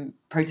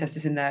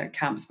protesters in their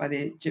camps by the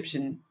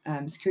Egyptian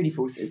security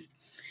forces.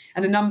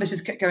 And the numbers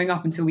just kept going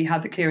up until we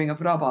had the clearing of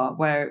Rabaa,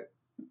 where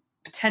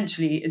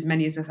potentially as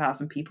many as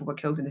 1,000 people were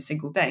killed in a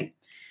single day.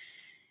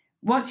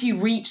 Once you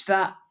reach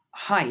that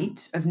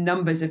height of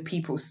numbers of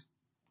people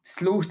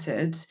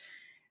slaughtered,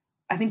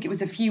 I think it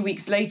was a few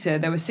weeks later,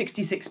 there were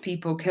 66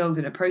 people killed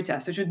in a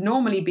protest, which would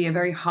normally be a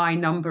very high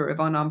number of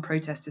unarmed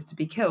protesters to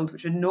be killed,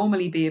 which would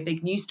normally be a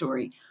big news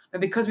story. But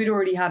because we'd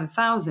already had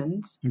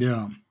 1,000,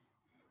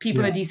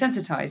 people are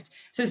desensitized.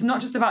 So it's not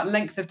just about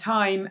length of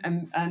time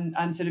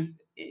and sort of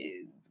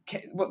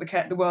what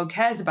the world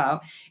cares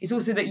about. It's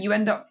also that you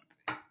end up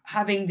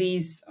having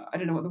these, I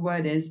don't know what the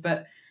word is,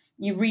 but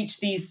you reach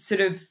these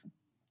sort of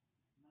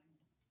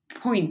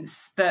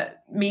points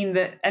that mean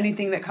that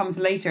anything that comes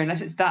later,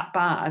 unless it's that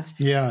bad.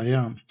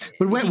 Yeah.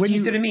 But when do you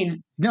sort of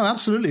mean? No,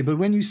 absolutely. But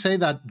when you say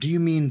that, do you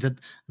mean that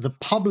the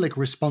public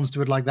responds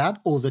to it like that,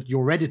 or that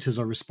your editors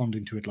are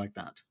responding to it like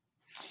that?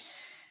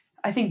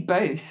 I think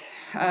both.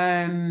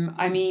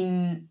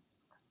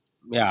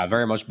 Yeah,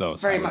 very much both.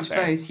 Very much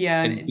both,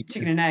 yeah.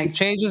 Chicken and egg. It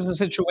changes the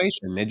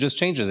situation. It just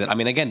changes it. I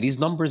mean, again, these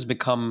numbers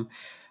become,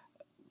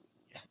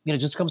 it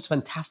just becomes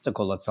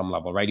fantastical at some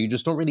level, right? You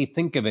just don't really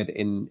think of it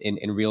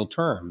in real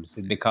terms.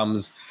 It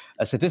becomes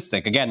a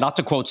statistic. Again, not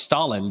to quote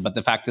Stalin, but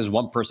the fact is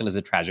 1 person is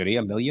a tragedy,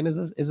 1 million is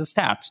a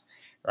stat,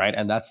 right?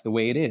 And that's the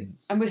way it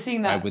is. And we're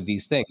seeing that with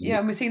these things. Yeah,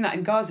 and we're seeing that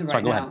in Gaza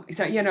right now.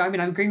 So, I'm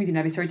agreeing with you,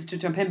 Nabih. Sorry to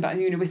jump in, but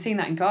we're seeing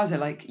that in Gaza.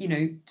 Like,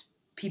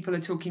 people are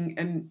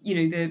talking,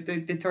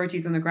 the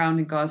authorities on the ground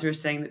in Gaza are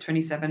saying that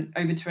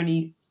over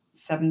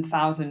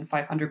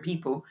 27,500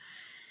 people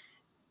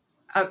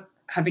have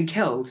been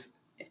killed.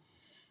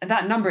 And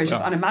that number is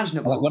just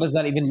unimaginable. Like, what does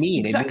that even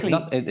mean? Exactly. It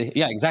means nothing.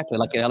 Yeah, exactly.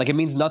 Like it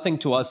means nothing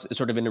to us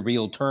sort of in a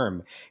real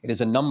term. It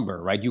is a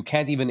number, right? You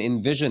can't even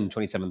envision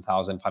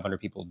 27,500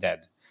 people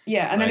dead.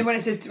 Yeah, and right? then when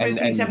it says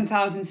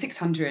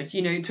 27,600,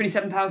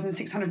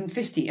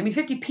 27,650. I mean,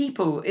 50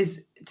 people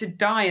is to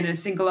die in a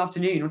single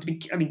afternoon, or to be,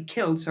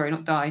 killed, sorry,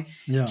 not die.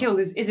 Yeah. Killed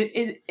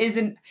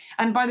isn't.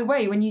 And by the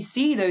way, when you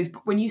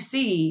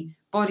see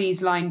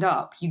bodies lined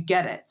up, you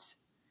get it.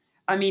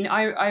 I mean,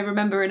 I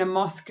remember in a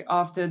mosque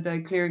after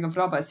the clearing of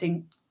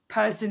Rabaa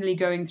personally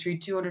going through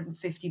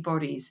 250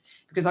 bodies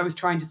because I was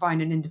trying to find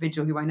an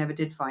individual who I never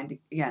did find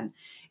again.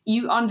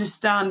 You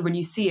understand when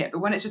you see it, but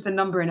when it's just a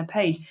number in a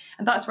page,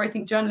 and that's where I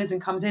think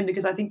journalism comes in,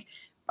 because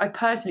I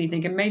personally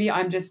think, and maybe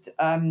I'm just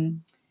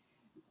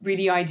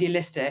really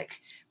idealistic,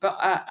 but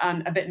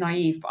and a bit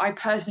naive, but I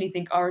personally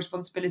think our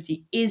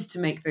responsibility is to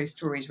make those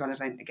stories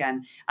relevant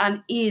again,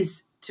 and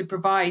is to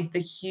provide the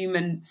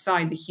human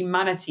side, the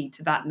humanity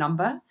to that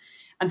number,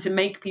 and to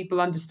make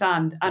people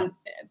understand. And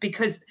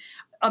because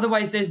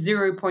otherwise there's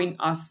 0 point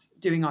us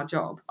doing our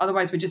job.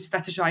 Otherwise we're just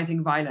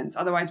fetishizing violence.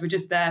 Otherwise we're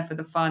just there for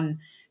the fun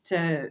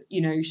to,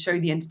 show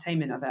the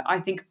entertainment of it. I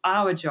think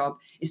our job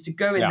is to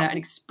go in there and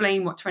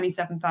explain what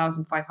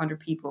 27,500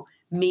 people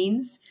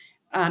means,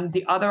 and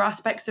the other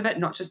aspects of it,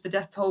 not just the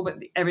death toll, but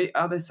every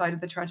other side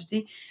of the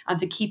tragedy, and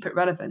to keep it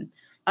relevant.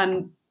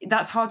 And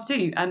that's hard to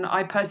do. And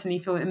I personally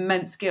feel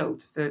immense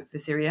guilt for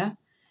Syria.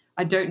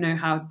 I don't know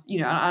how,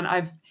 and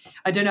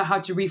I don't know how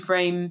to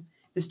reframe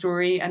the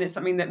story. And it's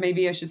something that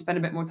maybe I should spend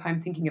a bit more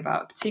time thinking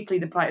about, particularly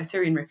the plight of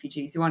Syrian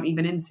refugees who aren't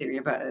even in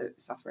Syria, but are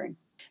suffering.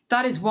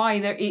 That is why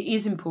it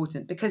is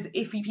important, because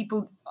if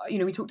people,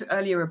 we talked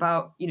earlier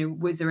about,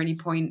 was there any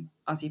point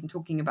us even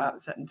talking about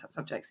certain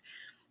subjects?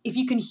 If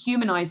you can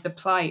humanize the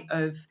plight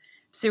of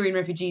Syrian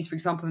refugees, for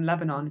example, in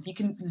Lebanon, if you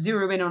can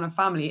zero in on a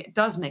family, it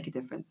does make a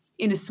difference.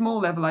 In a small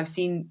level, I've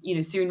seen,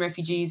 Syrian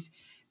refugees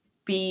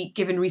be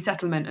given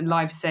resettlement and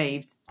lives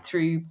saved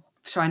through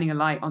shining a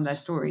light on their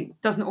story.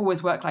 It doesn't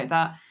always work like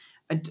that.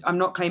 I'm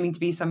not claiming to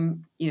be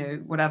some,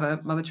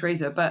 whatever, Mother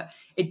Teresa, but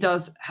it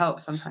does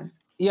help sometimes.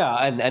 Yeah,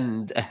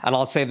 and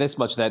I'll say this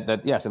much,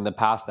 that yes, in the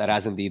past that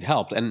has indeed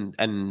helped.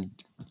 And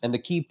the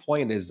key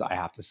point is, I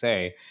have to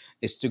say,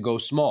 is to go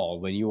small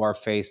when you are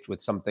faced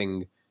with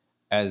something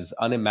as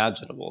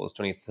unimaginable as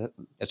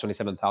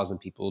 27,000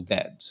 people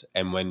dead,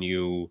 and when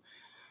you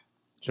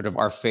sort of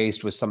are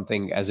faced with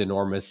something as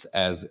enormous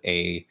as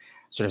a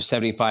sort of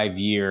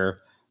 75-year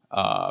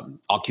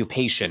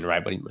occupation,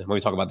 right? When we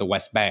talk about the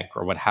West Bank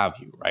or what have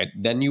you, right?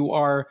 Then you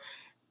are,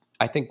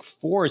 I think,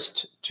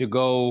 forced to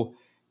go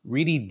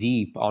really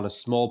deep on a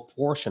small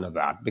portion of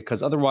that,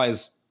 because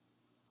otherwise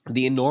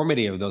the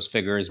enormity of those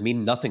figures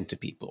mean nothing to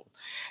people.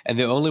 And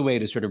the only way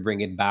to sort of bring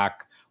it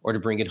back or to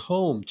bring it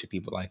home to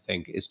people, I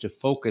think, is to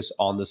focus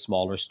on the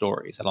smaller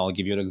stories. And I'll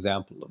give you an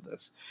example of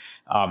this.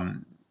 I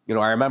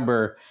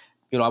remember,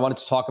 I wanted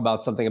to talk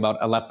about something about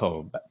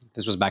Aleppo.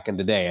 This was back in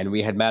the day, and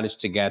we had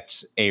managed to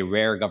get a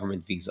rare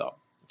government visa.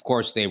 Of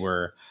course, they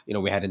were,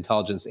 we had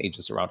intelligence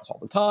agents around us all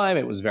the time.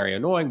 It was very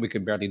annoying. We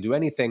could barely do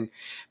anything.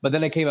 But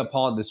then I came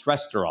upon this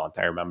restaurant,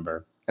 I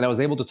remember, and I was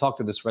able to talk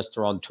to this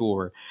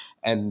restaurateur.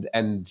 And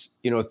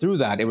through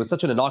that, it was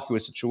such an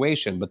innocuous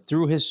situation, but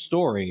through his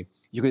story,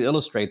 you could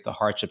illustrate the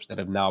hardships that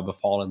have now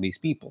befallen these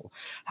people,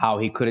 how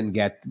he couldn't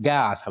get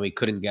gas, how he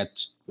couldn't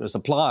get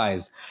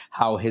supplies,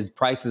 how his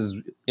prices,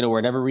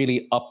 were never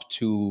really up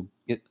to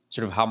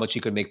sort of how much he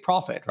could make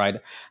profit,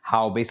 right?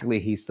 How basically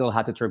he still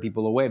had to turn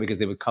people away because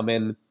they would come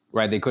in,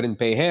 right? They couldn't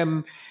pay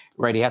him,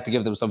 right? He had to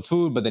give them some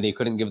food, but then he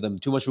couldn't give them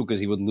too much food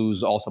because he would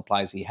lose all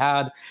supplies he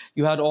had.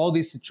 You had all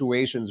these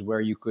situations where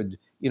you could,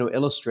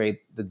 illustrate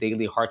the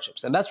daily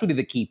hardships. And that's really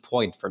the key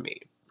point for me,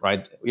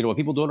 right? What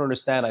people don't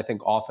understand, I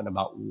think, often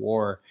about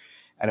war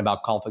and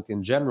about conflict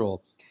in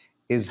general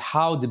is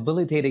how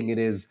debilitating it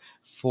is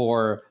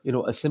for,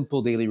 a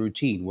simple daily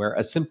routine, where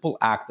a simple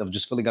act of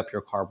just filling up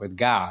your car with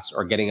gas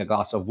or getting a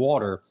glass of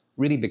water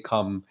really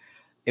become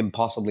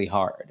impossibly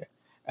hard.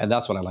 And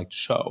that's what I like to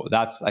show.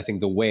 That's, I think,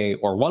 the way,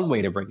 or one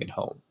way to bring it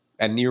home.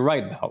 And you're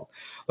right, Bel.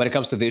 When it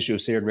comes to the issue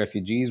of Syrian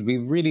refugees,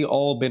 we've really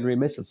all been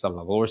remiss at some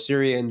level, or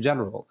Syria in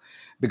general,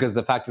 because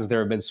the fact is there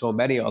have been so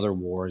many other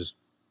wars.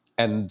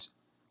 And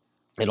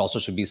it also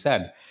should be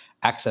said,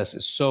 access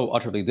is so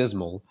utterly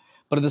dismal.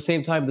 But at the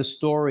same time, the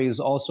story is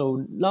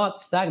also not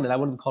stagnant. I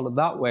wouldn't call it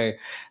that way,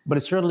 but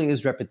it certainly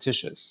is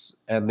repetitious.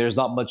 And there's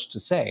not much to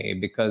say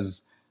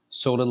because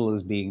so little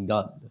is being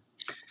done.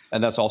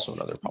 And that's also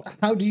another problem.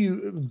 How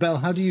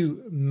do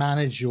you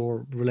manage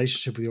your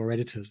relationship with your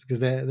editors? Because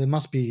there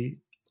must be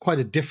quite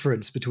a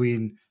difference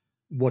between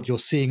what you're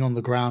seeing on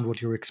the ground,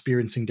 what you're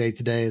experiencing day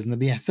to day. As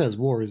Nabih says,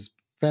 war is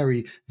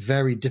very,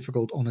 very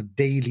difficult on a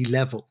daily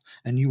level,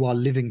 and you are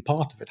living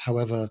part of it.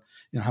 However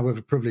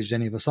privileged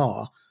any of us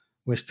are,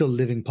 we're still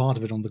living part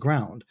of it on the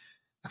ground.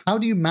 How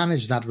do you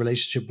manage that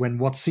relationship when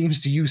what seems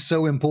to you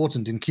so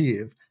important in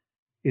Kyiv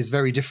is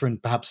very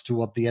different perhaps to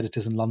what the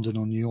editors in London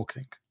or New York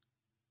think.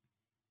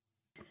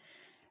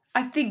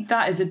 I think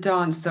that is a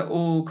dance that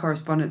all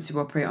correspondents who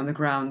operate on the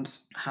ground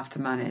have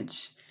to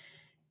manage.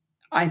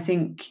 I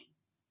think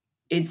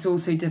it's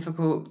also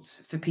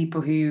difficult for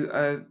people who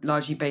are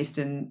largely based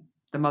in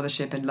the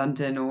mothership in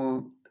London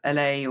or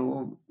LA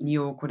or New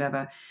York,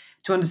 whatever,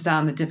 to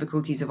understand the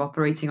difficulties of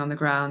operating on the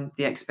ground,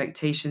 the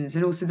expectations,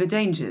 and also the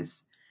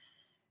dangers.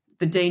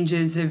 The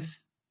dangers of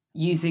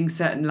using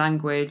certain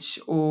language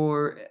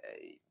or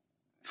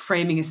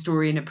framing a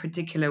story in a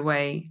particular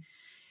way.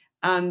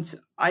 And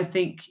I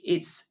think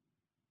it's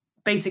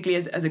basically,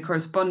 as a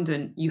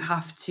correspondent, you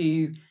have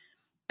to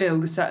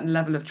build a certain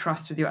level of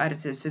trust with your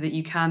editors so that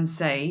you can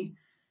say,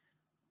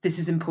 this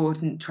is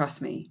important,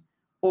 trust me,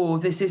 or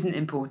this isn't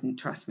important,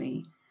 trust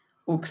me,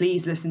 or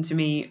please listen to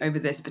me over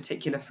this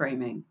particular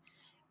framing.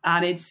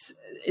 And it's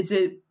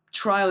a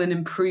trial and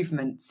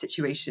improvement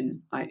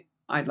situation,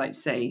 I'd like to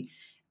say,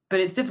 but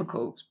it's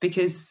difficult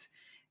because,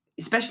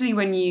 especially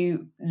when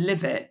you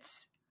live it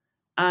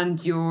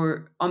and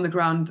you're on the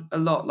ground a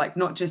lot, like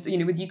not just,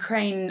 with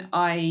Ukraine,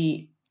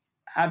 I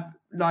have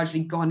largely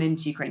gone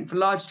into Ukraine for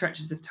large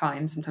stretches of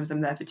time. Sometimes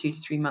I'm there for 2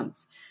 to 3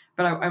 months,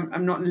 but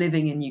I'm not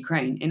living in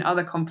Ukraine. In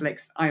other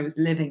conflicts, I was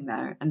living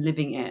there and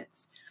living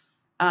it.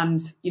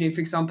 And, for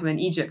example, in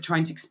Egypt,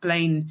 trying to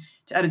explain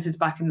to editors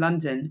back in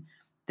London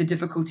the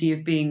difficulty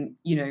of being,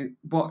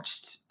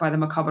 watched by the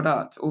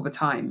Mukhabarat all the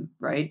time,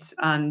 right?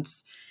 And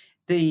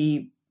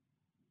the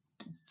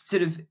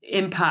sort of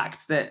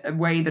impact that a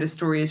way that a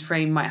story is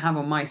framed might have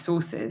on my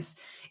sources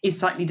is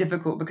slightly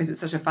difficult because it's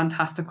such a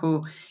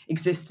fantastical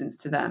existence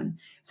to them.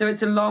 So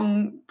it's a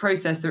long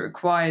process that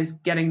requires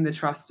getting the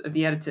trust of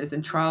the editors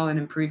and trial and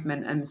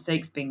improvement and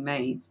mistakes being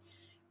made.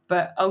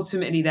 But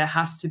ultimately, there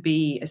has to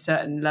be a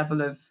certain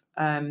level of,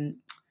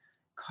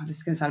 this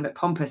is going to sound a bit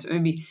pompous, but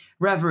maybe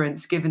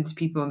reverence given to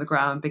people on the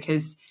ground,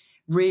 because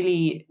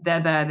really they're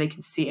there, they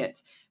can see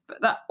it. But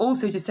that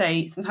also to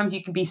say, sometimes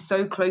you can be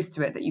so close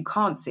to it that you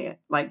can't see it,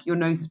 like your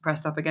nose is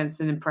pressed up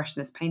against an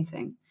impressionist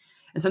painting.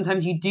 And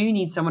sometimes you do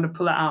need someone to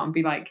pull it out and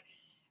be like,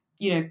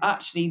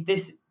 actually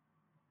this,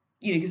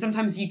 because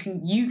sometimes you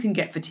can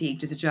get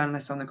fatigued as a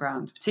journalist on the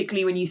ground,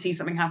 particularly when you see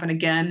something happen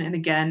again and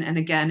again and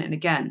again and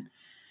again.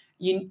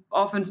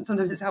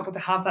 Sometimes it's helpful to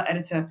have that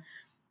editor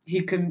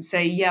who can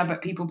say, yeah,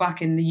 but people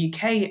back in the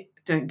UK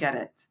don't get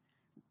it.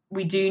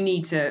 We do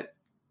need to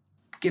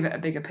give it a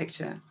bigger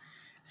picture.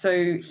 So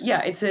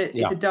yeah, it's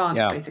a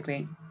dance,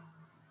 basically.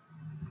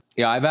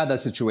 Yeah, I've had that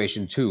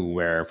situation too,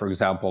 where, for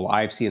example,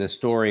 I've seen a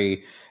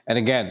story, and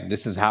again,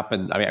 this has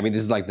happened. I mean,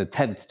 this is like the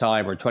 10th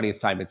time or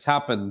 20th time it's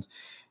happened,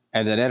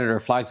 and an editor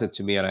flags it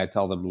to me, and I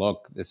tell them,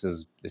 look, this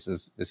is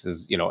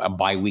a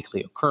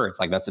biweekly occurrence,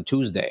 like that's a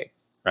Tuesday,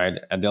 right?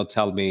 And they'll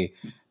tell me,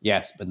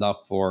 yes, but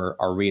not for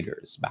our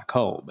readers back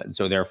home, and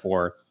so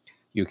therefore,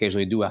 you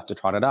occasionally do have to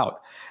trot it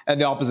out. And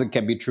the opposite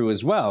can be true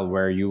as well,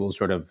 where you will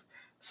sort of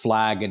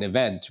flag an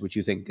event which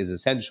you think is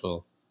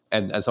essential,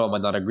 and someone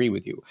might not agree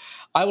with you.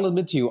 I will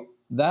admit to you,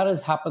 that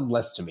has happened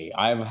less to me.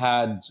 I've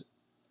had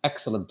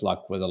excellent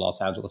luck with the Los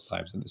Angeles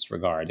Times in this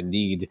regard.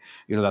 Indeed,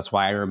 that's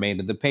why I remained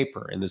in the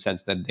paper, in the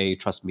sense that they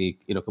trust me,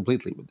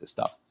 completely with this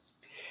stuff.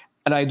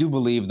 And I do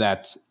believe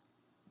that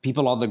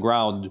people on the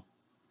ground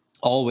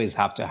always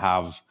have to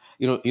have,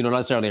 not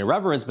necessarily a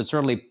reverence, but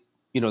certainly,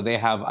 they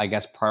have, I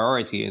guess,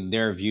 priority in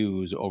their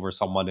views over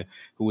someone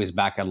who is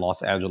back in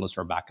Los Angeles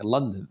or back in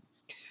London.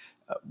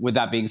 With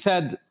that being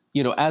said,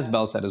 as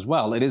Bel said as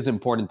well, it is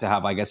important to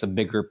have, I guess, a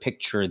bigger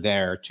picture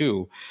there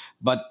too.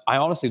 But I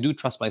honestly do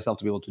trust myself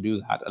to be able to do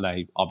that. And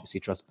I obviously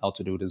trust Bel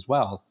to do it as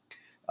well,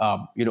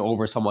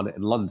 over someone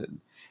in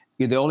London.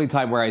 The only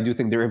time where I do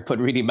think their input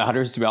really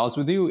matters, to be honest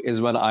with you, is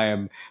when I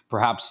am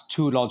perhaps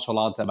too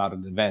nonchalant about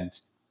an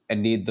event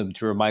and need them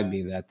to remind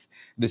me that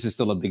this is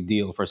still a big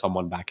deal for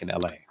someone back in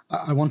LA.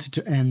 I wanted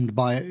to end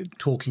by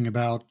talking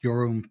about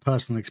your own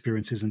personal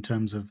experiences in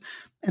terms of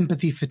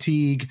empathy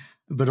fatigue,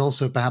 but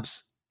also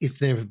perhaps if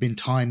there have been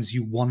times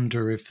you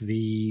wonder if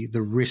the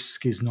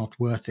risk is not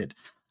worth it.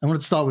 I want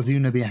to start with you,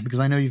 Nabih, because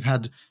I know you've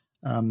had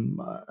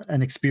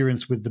an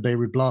experience with the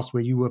Beirut blast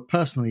where you were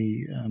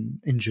personally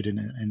injured in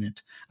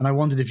it. And I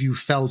wondered if you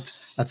felt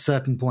at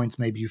certain points,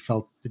 maybe you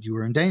felt that you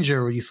were in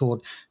danger, or you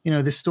thought,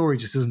 this story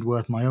just isn't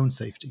worth my own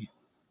safety.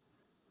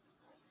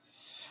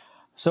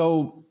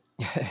 So,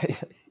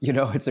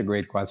 it's a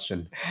great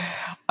question.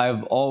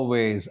 I've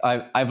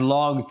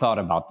long thought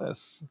about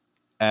this.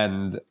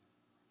 And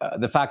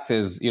the fact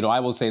is, I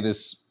will say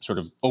this sort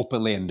of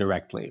openly and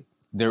directly.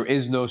 There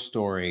is no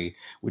story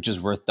which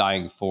is worth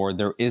dying for.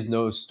 There is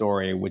no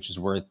story which is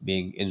worth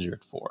being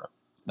injured for.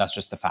 That's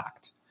just a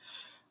fact.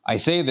 I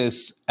say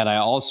this, and I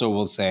also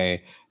will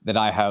say that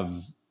I have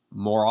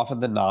more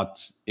often than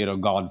not,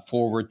 gone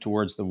forward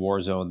towards the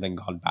war zone than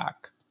gone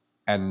back.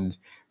 And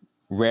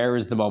rare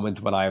is the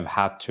moment when I've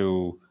had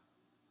to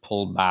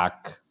pull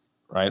back,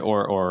 right?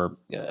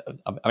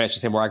 I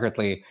should say more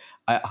accurately,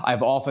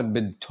 I've often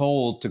been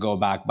told to go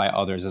back by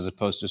others as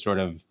opposed to sort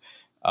of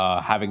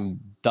having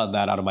done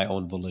that out of my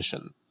own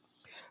volition.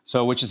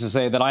 So, which is to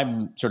say that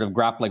I'm sort of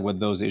grappling with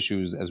those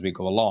issues as we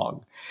go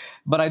along.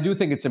 But I do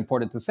think it's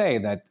important to say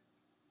that,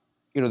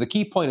 the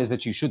key point is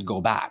that you should go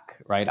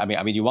back, right? I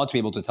mean, you want to be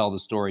able to tell the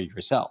story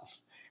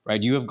yourself,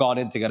 right? You have gone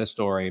in to get a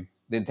story.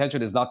 The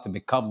intention is not to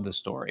become the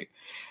story.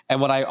 And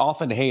what I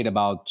often hate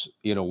about,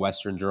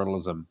 Western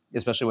journalism,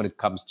 especially when it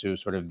comes to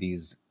sort of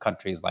these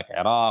countries like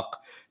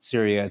Iraq,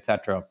 Syria,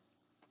 etc.,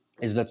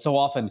 is that so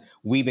often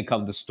we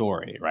become the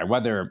story, right?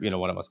 Whether,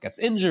 one of us gets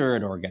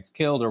injured or gets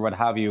killed or what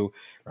have you,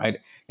 right?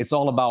 It's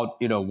all about,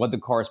 what the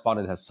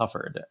correspondent has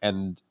suffered.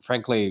 And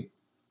frankly,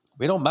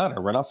 we don't matter.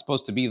 We're not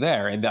supposed to be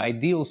there. In the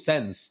ideal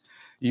sense,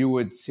 you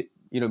would,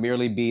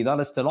 merely be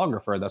not a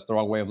stenographer. That's the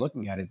wrong way of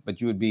looking at it.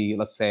 But you would be,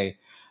 let's say,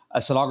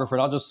 a stenographer,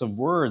 not just of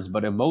words,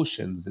 but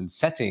emotions and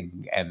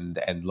setting and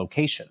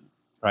location,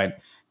 right?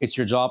 It's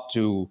your job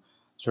to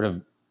sort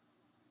of,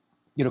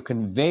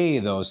 convey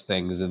those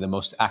things in the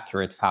most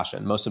accurate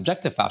fashion, most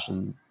objective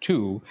fashion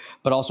too,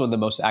 but also in the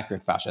most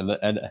accurate fashion.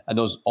 And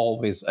those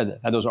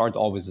aren't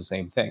always the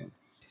same thing.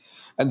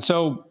 And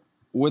so,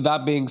 with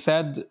that being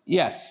said,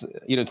 yes,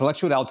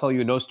 intellectually, I'll tell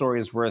you, no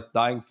story is worth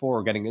dying for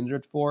or getting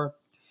injured for.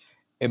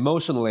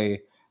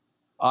 Emotionally,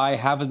 I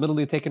have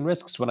admittedly taken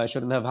risks when I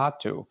shouldn't have had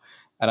to.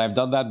 And I've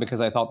done that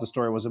because I thought the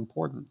story was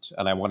important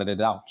and I wanted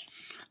it out.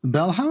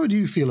 Bel, how do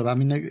you feel about,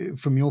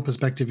 from your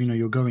perspective,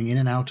 you're going in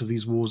and out of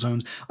these war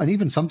zones, and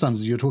even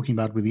sometimes you're talking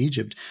about with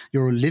Egypt,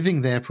 you're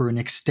living there for an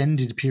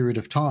extended period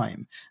of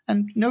time.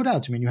 And no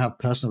doubt, you have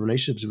personal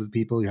relationships with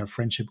people, you have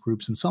friendship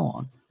groups and so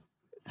on.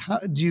 How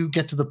do you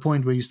get to the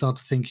point where you start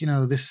to think,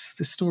 this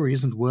story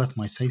isn't worth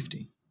my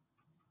safety?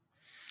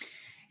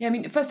 Yeah,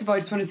 first of all, I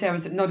just want to say I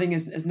was nodding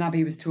as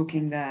Nabih was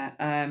talking there.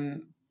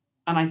 And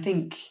I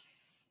think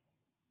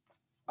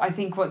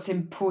what's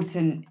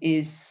important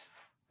is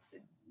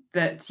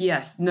that,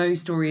 yes, no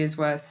story is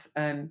worth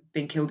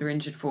being killed or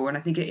injured for. And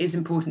I think it is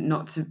important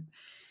not to...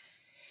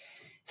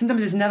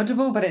 Sometimes it's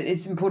inevitable, but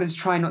it's important to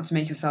try not to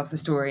make yourself the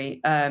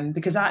story.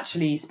 Because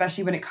actually,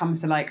 especially when it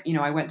comes to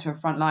I went to a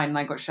front line and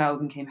I got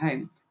shelled and came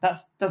home, that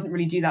doesn't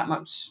really do that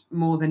much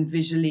more than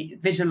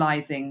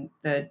visualizing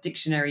the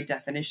dictionary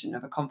definition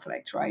of a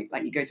conflict, right?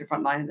 Like you go to a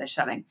front line and they're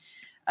shelling.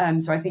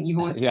 So I think you've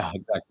always... Yeah,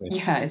 exactly.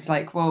 Yeah, it's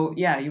well,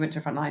 yeah, you went to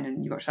a front line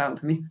and you got shelled.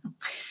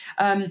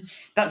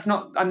 That's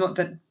not... I'm not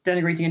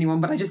denigrating anyone,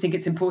 but I just think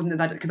it's important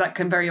that because that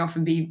can very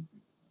often be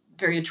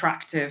very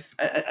attractive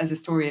as a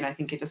story, and I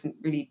think it doesn't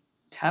really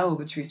tell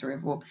the true story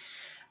of war.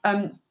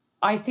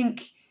 I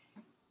think...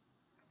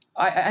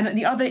 and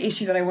the other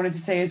issue that I wanted to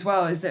say as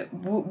well is that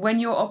when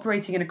you're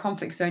operating in a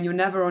conflict zone, you're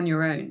never on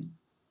your own.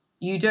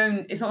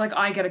 It's not like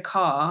I get a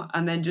car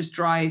and then just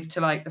drive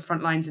to the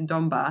front lines in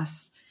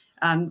Donbass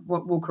and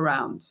walk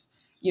around.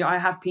 I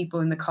have people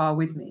in the car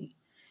with me,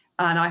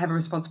 and I have a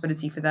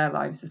responsibility for their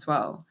lives as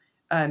well,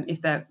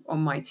 if they're on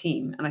my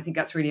team. And I think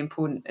that's really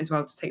important as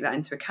well to take that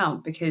into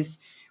account, because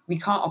we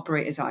can't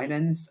operate as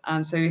islands.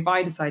 And so if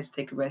I decide to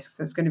take a risk,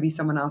 there's going to be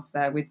someone else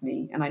there with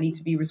me, and I need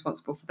to be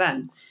responsible for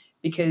them,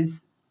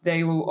 because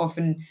they will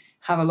often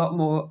have a lot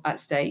more at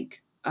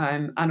stake.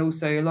 And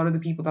also a lot of the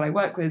people that I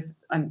work with,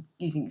 I'm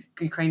using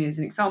Ukraine as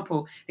an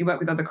example, they work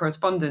with other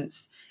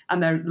correspondents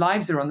and their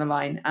lives are on the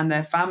line and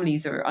their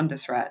families are under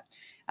threat,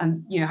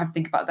 and have to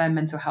think about their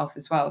mental health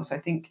as well. So I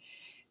think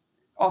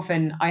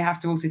often I have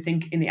to also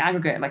think in the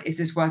aggregate, is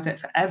this worth it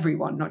for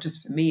everyone, not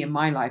just for me and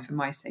my life and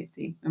my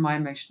safety and my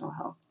emotional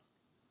health?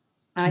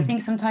 And I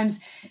think sometimes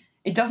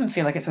it doesn't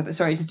feel like it's worth it.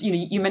 Sorry, just,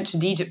 you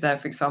mentioned Egypt there,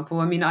 for example.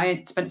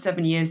 I spent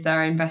 7 years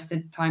there. I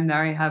invested time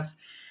there. I have,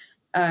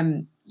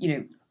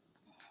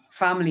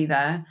 family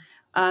there.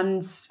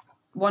 And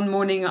one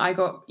morning I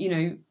got,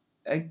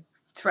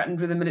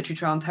 threatened with a military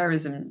trial and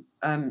terrorism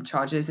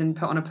charges and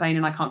put on a plane,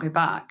 and I can't go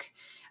back.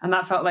 And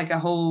that felt like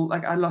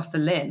I lost a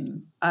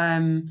limb.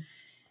 And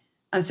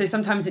so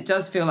sometimes it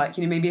does feel like,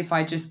 maybe if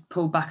I just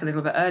pulled back a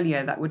little bit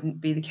earlier, that wouldn't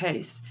be the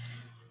case.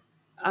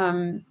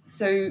 And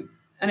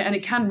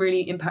it can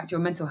really impact your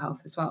mental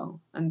health as well.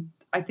 And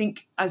I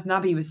think, as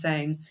Nabih was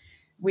saying,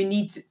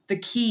 the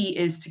key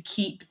is to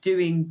keep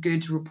doing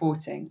good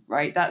reporting,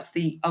 right? That's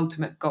the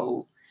ultimate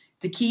goal.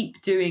 To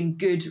keep doing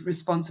good,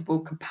 responsible,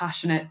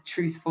 compassionate,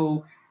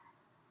 truthful,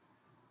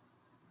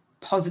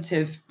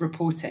 positive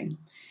reporting.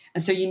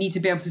 And so you need to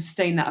be able to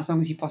sustain that as long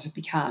as you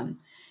possibly can.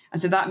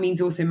 And so that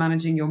means also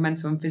managing your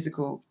mental and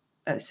physical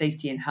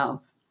safety and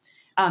health,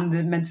 and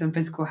the mental and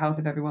physical health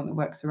of everyone that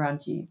works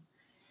around you.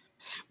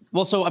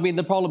 Well, so,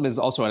 the problem is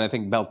also, and I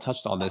think Bel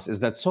touched on this, is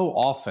that so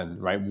often,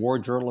 right, war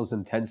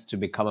journalism tends to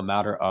become a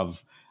matter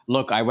of,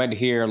 look, I went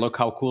here, look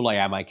how cool I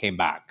am, I came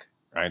back,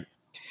 right?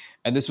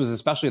 And this was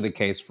especially the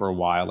case for a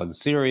while in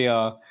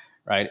Syria,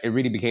 right? It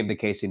really became the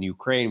case in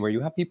Ukraine, where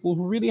you have people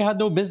who really had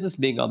no business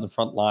being on the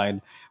front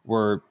line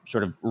were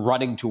sort of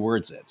running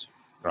towards it,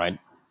 right?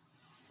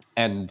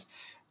 And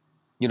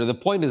the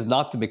point is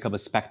not to become a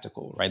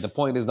spectacle, right? The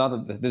point is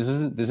not that this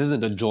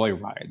isn't a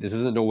joyride. This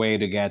isn't a way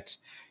to get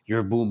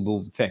your boom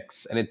boom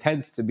fix, and it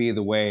tends to be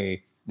the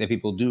way that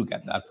people do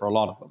get that for a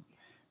lot of them,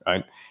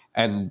 right?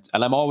 And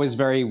I'm always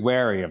very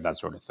wary of that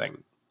sort of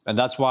thing, and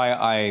that's why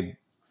I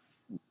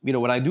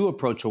when I do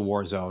approach a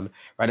war zone,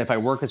 right, if I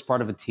work as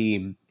part of a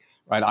team,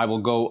 right, I will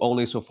go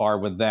only so far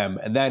with them.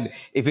 And then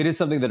if it is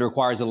something that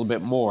requires a little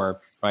bit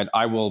more, right,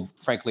 I will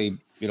frankly,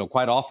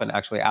 quite often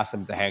actually ask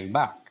them to hang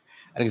back.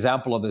 An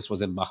example of this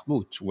was in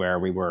Bakhmut, where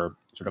we were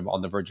sort of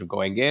on the verge of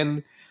going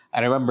in.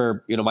 And I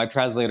remember, my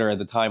translator at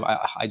the time,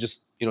 I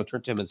just,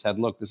 turned to him and said,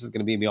 look, this is going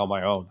to be me on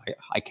my own.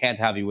 I can't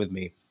have you with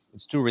me.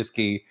 It's too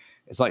risky.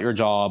 It's not your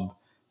job.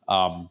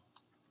 You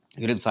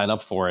didn't sign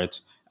up for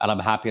it. And I'm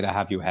happy to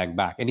have you hang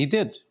back. And he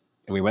did.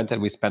 And we went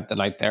and we spent the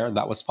night there, and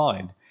that was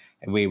fine.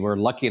 And we were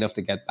lucky enough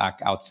to get back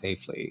out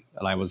safely.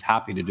 And I was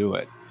happy to do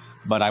it.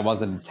 But I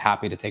wasn't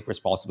happy to take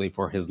responsibility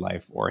for his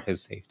life or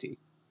his safety.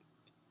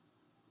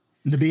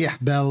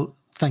 Nabih, Bel,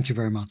 thank you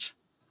very much.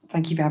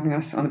 Thank you for having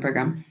us on the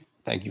program.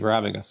 Thank you for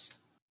having us.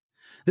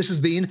 This has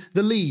been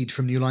The Lead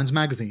from New Lines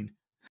Magazine.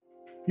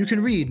 You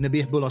can read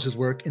Nabih Bulos'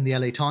 work in the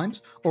LA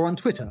Times or on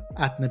Twitter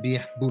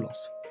 @Nabih Bulos.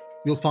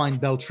 You'll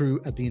find Bel Trew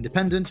at The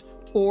Independent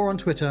or on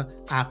Twitter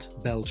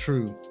 @Bel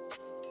Trew.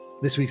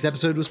 This week's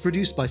episode was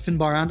produced by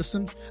Finbar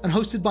Anderson and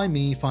hosted by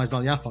me,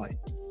 Faisal Al Yafai.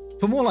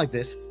 For more like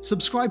this,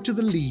 subscribe to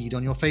The Lead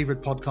on your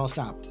favourite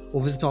podcast app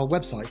or visit our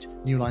website,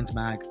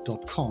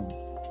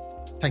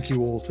 newlinesmag.com. Thank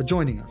you all for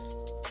joining us.